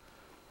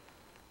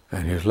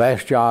 And his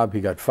last job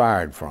he got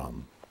fired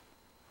from,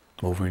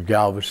 over in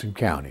Galveston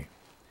County.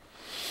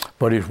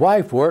 But his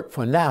wife worked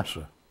for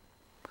NASA,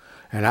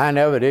 and I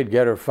never did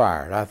get her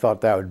fired. I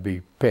thought that would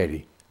be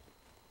petty.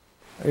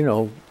 You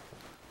know,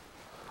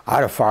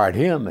 I'd have fired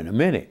him in a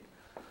minute,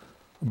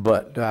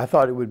 but I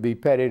thought it would be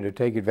petty to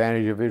take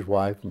advantage of his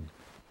wife, and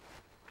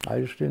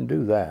I just didn't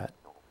do that.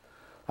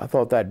 I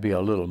thought that'd be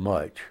a little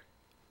much.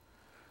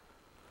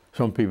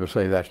 Some people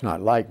say that's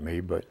not like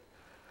me, but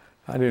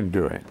I didn't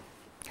do it.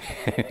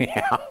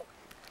 Yeah.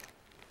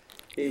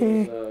 He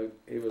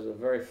was a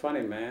very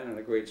funny man and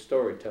a great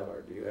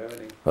storyteller. Do you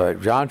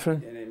have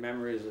Johnson? any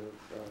memories of?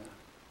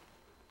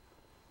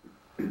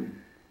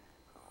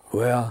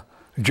 Well,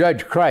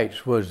 Judge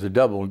Kreitz was the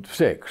double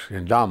six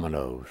in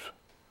dominoes.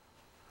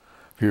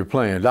 If you were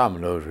playing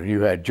dominoes and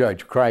you had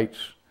Judge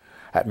Kreitz,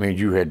 that means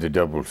you had the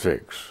double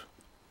six.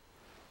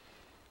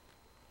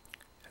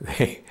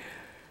 He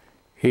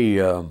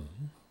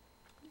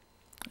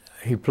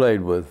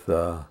played with,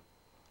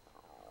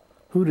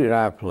 who did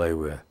I play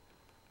with?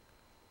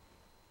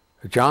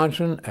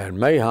 Johnson and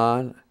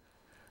Mahon,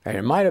 and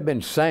it might have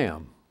been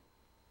Sam.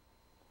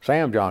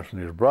 Sam Johnson,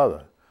 his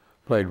brother,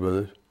 played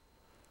with us.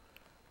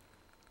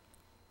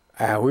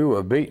 And we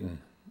were beating.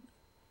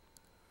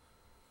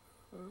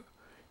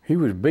 He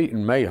was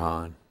beating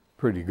Mahon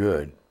pretty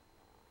good.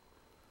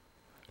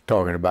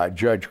 Talking about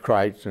Judge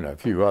Kreitz and a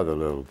few other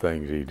little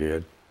things he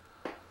did.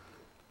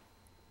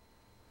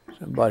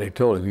 Somebody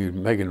told him he was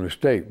making a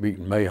mistake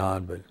beating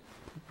Mahon, but it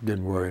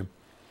didn't worry him.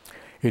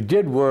 It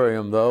did worry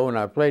him, though, and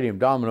I played him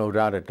dominoes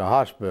out at the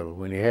hospital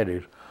when he had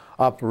his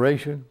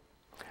operation,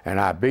 and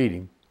I beat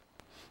him.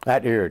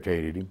 That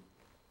irritated him.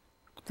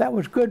 That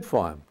was good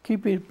for him,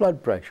 keep his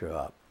blood pressure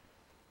up.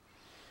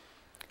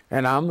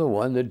 And I'm the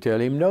one that'd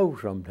tell him no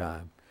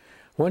sometime.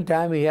 One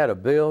time he had a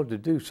bill to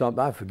do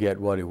something, I forget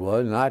what it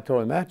was, and I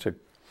told him, that's a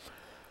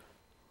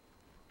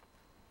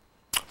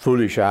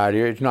foolish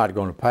idea, it's not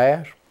going to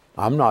pass.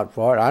 I'm not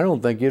for it, I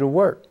don't think it'll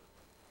work.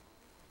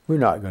 We're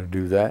not going to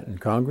do that in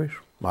Congress.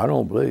 I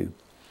don't believe.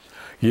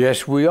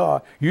 Yes, we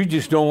are. You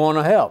just don't want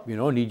to help, you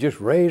know, and he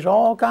just raised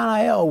all kind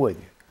of hell with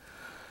you.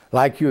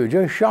 Like you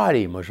just shot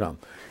him or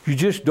something. You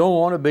just don't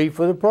want to be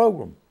for the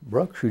program.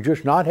 Brooks, you're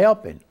just not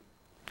helping.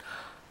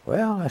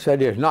 Well, I said,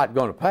 it's not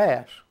going to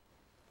pass.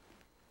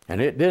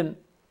 And it didn't.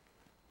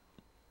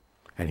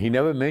 And he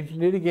never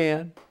mentioned it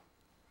again.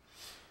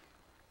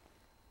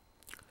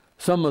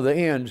 Some of the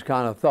ends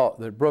kind of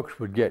thought that Brooks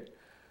would get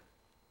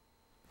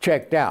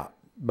checked out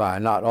by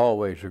not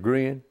always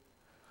agreeing.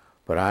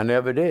 But I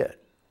never did,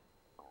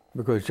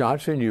 because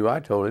Johnson knew I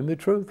told him the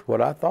truth,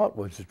 what I thought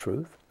was the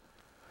truth.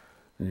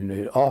 And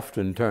it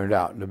often turned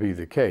out to be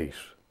the case.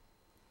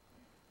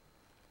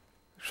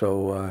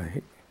 So,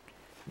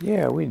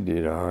 yeah, we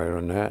did all right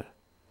on that.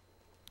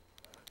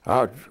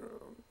 I'll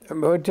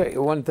tell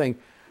you one thing,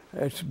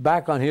 it's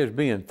back on his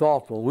being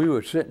thoughtful. We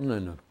were sitting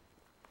in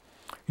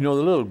the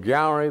little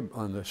gallery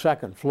on the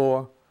second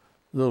floor,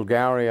 little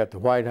gallery at the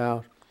White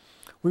House.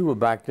 We were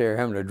back there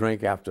having a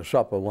drink after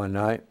supper one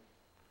night,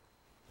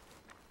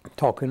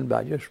 talking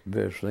about just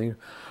various things,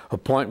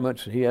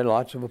 appointments. He had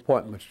lots of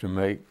appointments to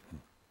make.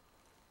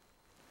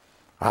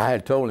 I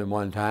had told him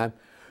one time,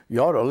 you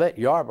ought to let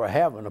Yarborough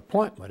have an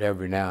appointment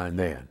every now and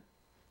then.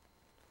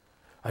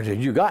 I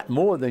said, you got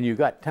more than you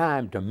got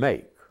time to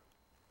make.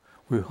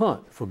 We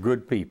hunt for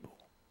good people.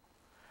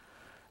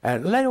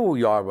 And let old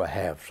Yarborough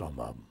have some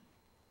of them.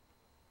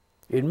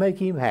 It'd make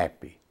him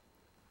happy.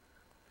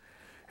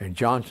 And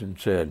Johnson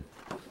said,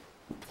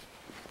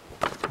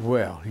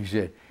 well, he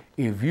said,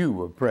 if you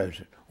were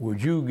president,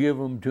 would you give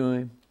them to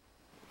him?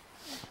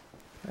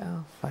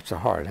 Well, that's a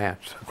hard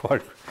answer. Of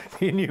course,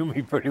 he knew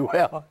me pretty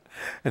well.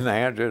 And the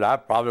answer is, I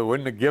probably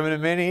wouldn't have given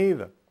him any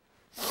either.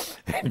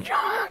 And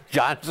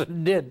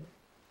Johnson didn't.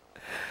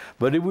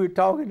 But if we were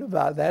talking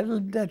about that,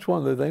 that's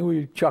one of the things. We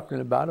were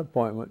chuckling about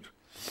appointments.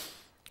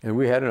 And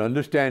we had an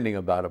understanding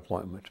about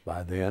appointments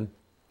by then.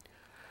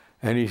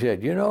 And he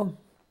said, you know,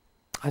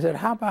 I said,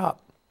 how about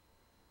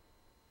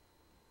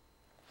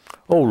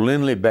old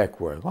Lindley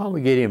Beckworth? Why don't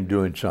we get him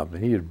doing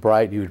something? He was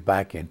bright. He was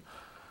back in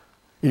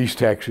East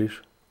Texas.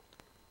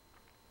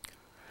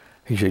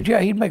 He said, yeah,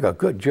 he'd make a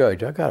good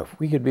judge.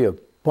 We could be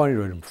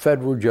appointed as a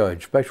federal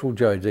judge, special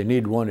judge. They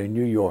need one in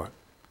New York.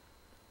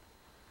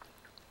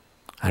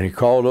 And he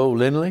called old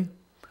Lindley,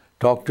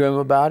 talked to him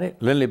about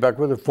it. Lindley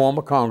Beckworth, a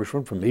former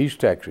congressman from East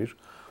Texas,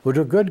 was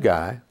a good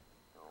guy.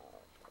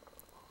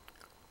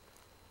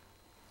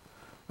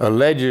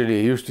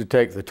 Allegedly, he used to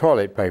take the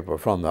toilet paper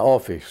from the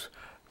office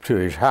to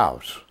his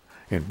house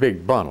in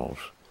big bundles.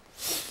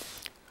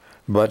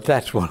 But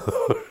that's one of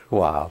those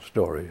wild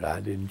stories.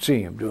 I didn't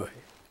see him do it.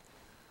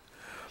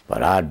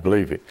 But I'd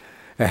believe it.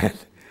 And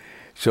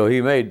so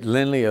he made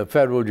Lindley a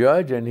federal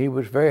judge, and he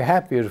was very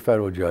happy as a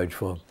federal judge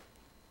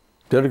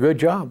did a good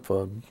job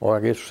for, I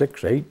guess,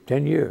 6, 8,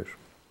 10 years.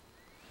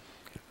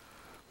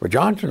 But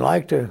Johnson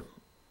liked to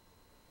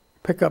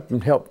pick up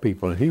and help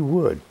people, and he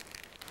would.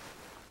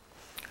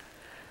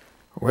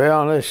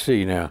 Well, let's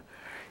see now.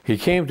 He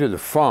came to the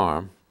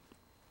farm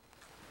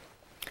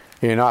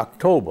in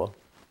October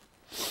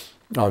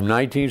of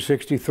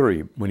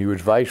 1963 when he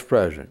was vice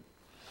president.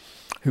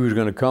 He was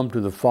going to come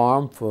to the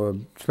farm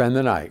spend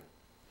the night.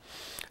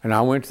 And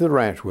I went to the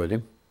ranch with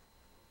him,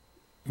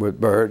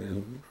 with Bert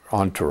and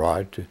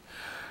entourage.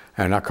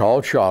 And I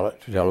called Charlotte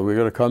to tell her we were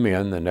going to come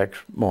in the next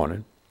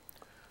morning.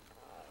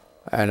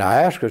 And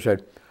I asked her, I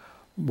said,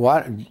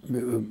 what,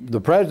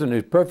 the president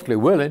is perfectly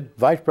willing,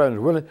 vice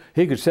president is willing,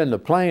 he could send a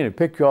plane and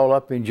pick you all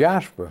up in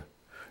Jasper.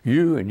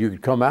 And you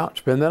could come out and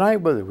spend the night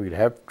with us. We'd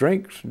have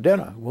drinks and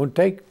dinner. It won't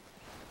take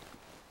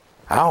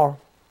an hour.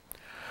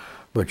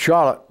 But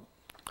Charlotte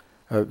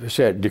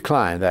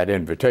declined that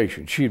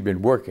invitation. She'd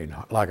been working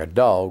like a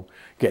dog,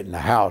 getting the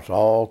house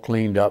all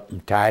cleaned up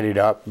and tidied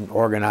up and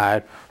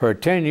organized. Her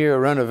 10-year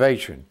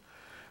renovation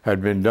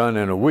had been done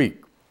in a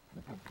week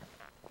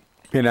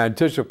in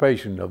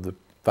anticipation of the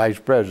vice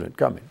president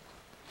coming.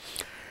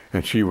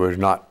 And she was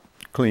not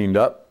cleaned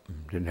up,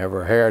 didn't have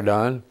her hair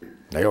done,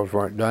 nails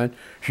weren't done.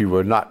 She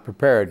was not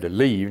prepared to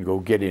leave and go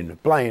get in the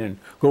plane and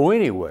go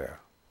anywhere.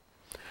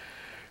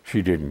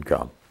 She didn't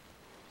come.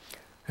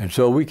 And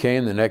so we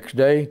came the next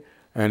day,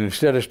 and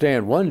instead of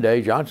staying one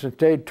day, Johnson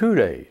stayed 2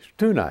 days,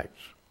 2 nights.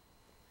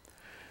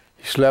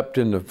 He slept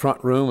in the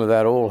front room of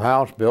that old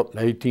house built in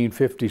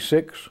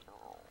 1856.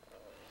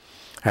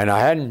 And I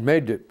hadn't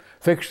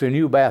fixed the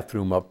new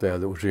bathroom up there.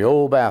 There was the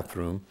old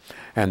bathroom,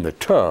 and the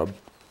tub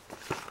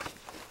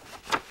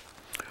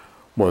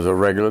was a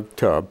regular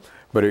tub,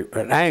 but at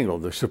an angle,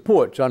 the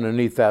supports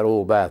underneath that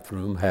old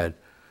bathroom had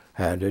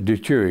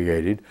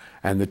deteriorated,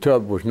 and the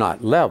tub was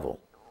not level.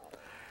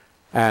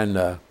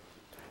 And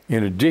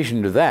in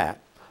addition to that,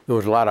 there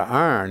was a lot of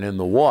iron in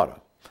the water,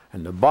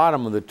 and the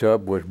bottom of the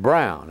tub was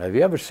brown. Have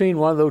you ever seen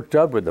one of those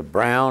tubs with a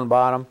brown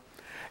bottom?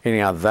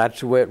 Anyhow, that's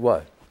the way it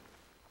was.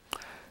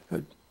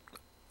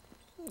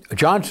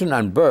 Johnson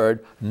and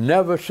Byrd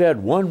never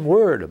said one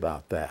word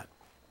about that.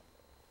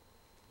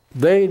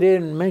 They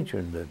didn't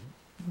mention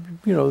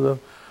that,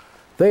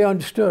 they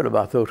understood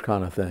about those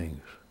kind of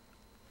things.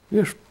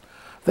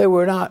 They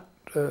were not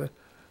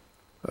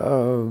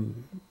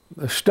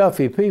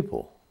stuffy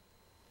people.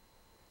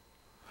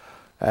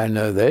 And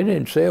they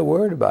didn't say a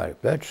word about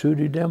it. That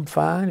suited them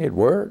fine. It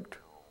worked.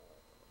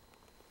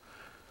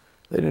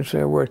 They didn't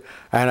say a word.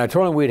 And I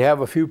told him we'd have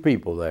a few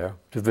people there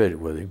to visit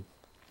with him.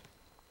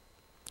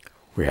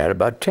 We had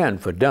about 10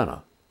 for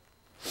dinner.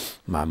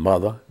 My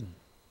mother,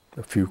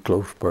 a few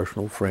close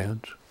personal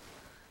friends.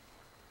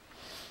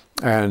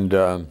 And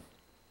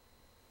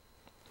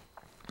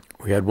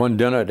we had one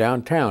dinner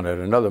downtown at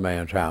another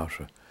man's house,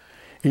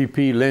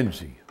 E.P.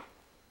 Lindsay,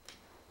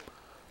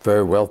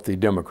 very wealthy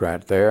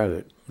Democrat there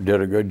that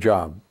did a good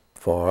job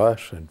for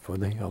us and for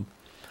them.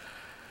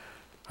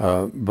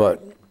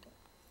 But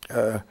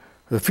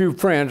the few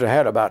friends, I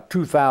had about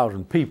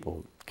 2,000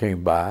 people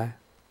came by,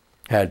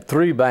 had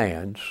 3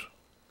 bands,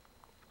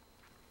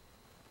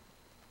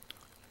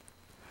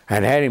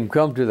 and had him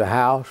come to the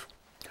house,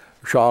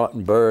 Charlotte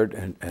and Byrd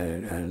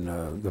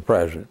and the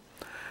president.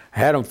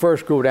 Had him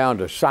first go down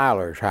to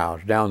Seiler's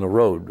house down the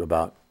road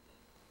about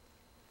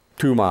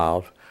 2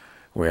 miles.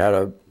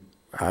 I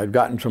had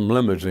gotten some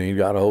limousines,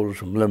 got a hold of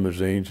some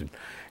limousines, and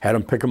had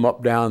them pick them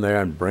up down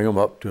there and bring them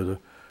up to the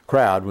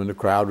crowd when the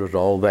crowd was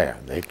all there.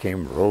 They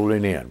came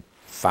rolling in,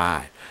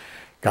 fine.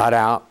 Got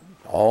out,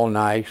 all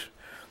nice.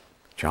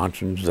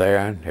 Johnson's there,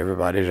 and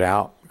everybody's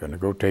out. Going to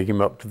go take him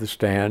up to the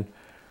stand,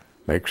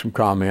 make some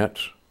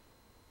comments.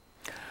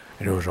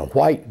 And there was a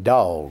white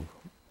dog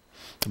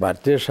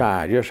about this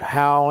high, just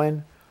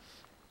howling,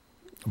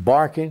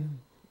 barking,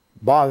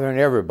 bothering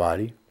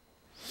everybody.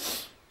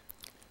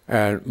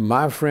 And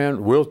my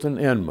friend Wilton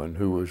Inman,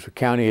 who was a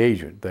county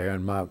agent there,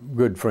 and my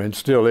good friend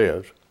still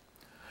is,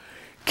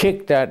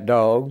 kicked that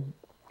dog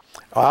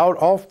out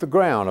off the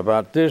ground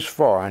about this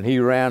far, and he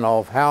ran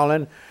off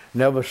howling,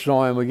 never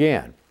saw him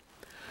again.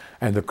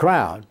 And the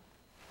crowd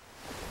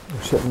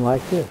was sitting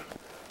like this,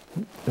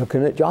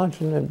 looking at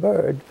Johnson and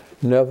Byrd,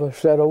 never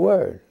said a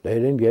word. They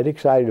didn't get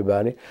excited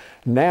about it.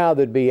 Now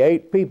there'd be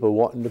 8 people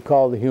wanting to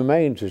call the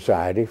Humane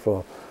Society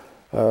for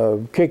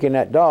kicking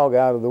that dog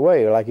out of the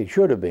way like it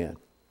should have been.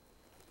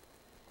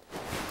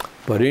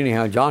 But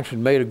anyhow,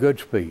 Johnson made a good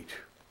speech.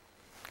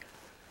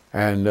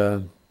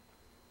 And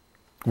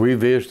we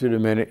visited a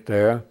minute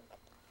there.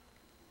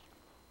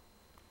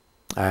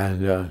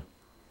 And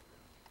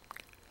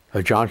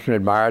Johnson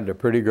admired the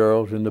pretty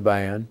girls in the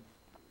band.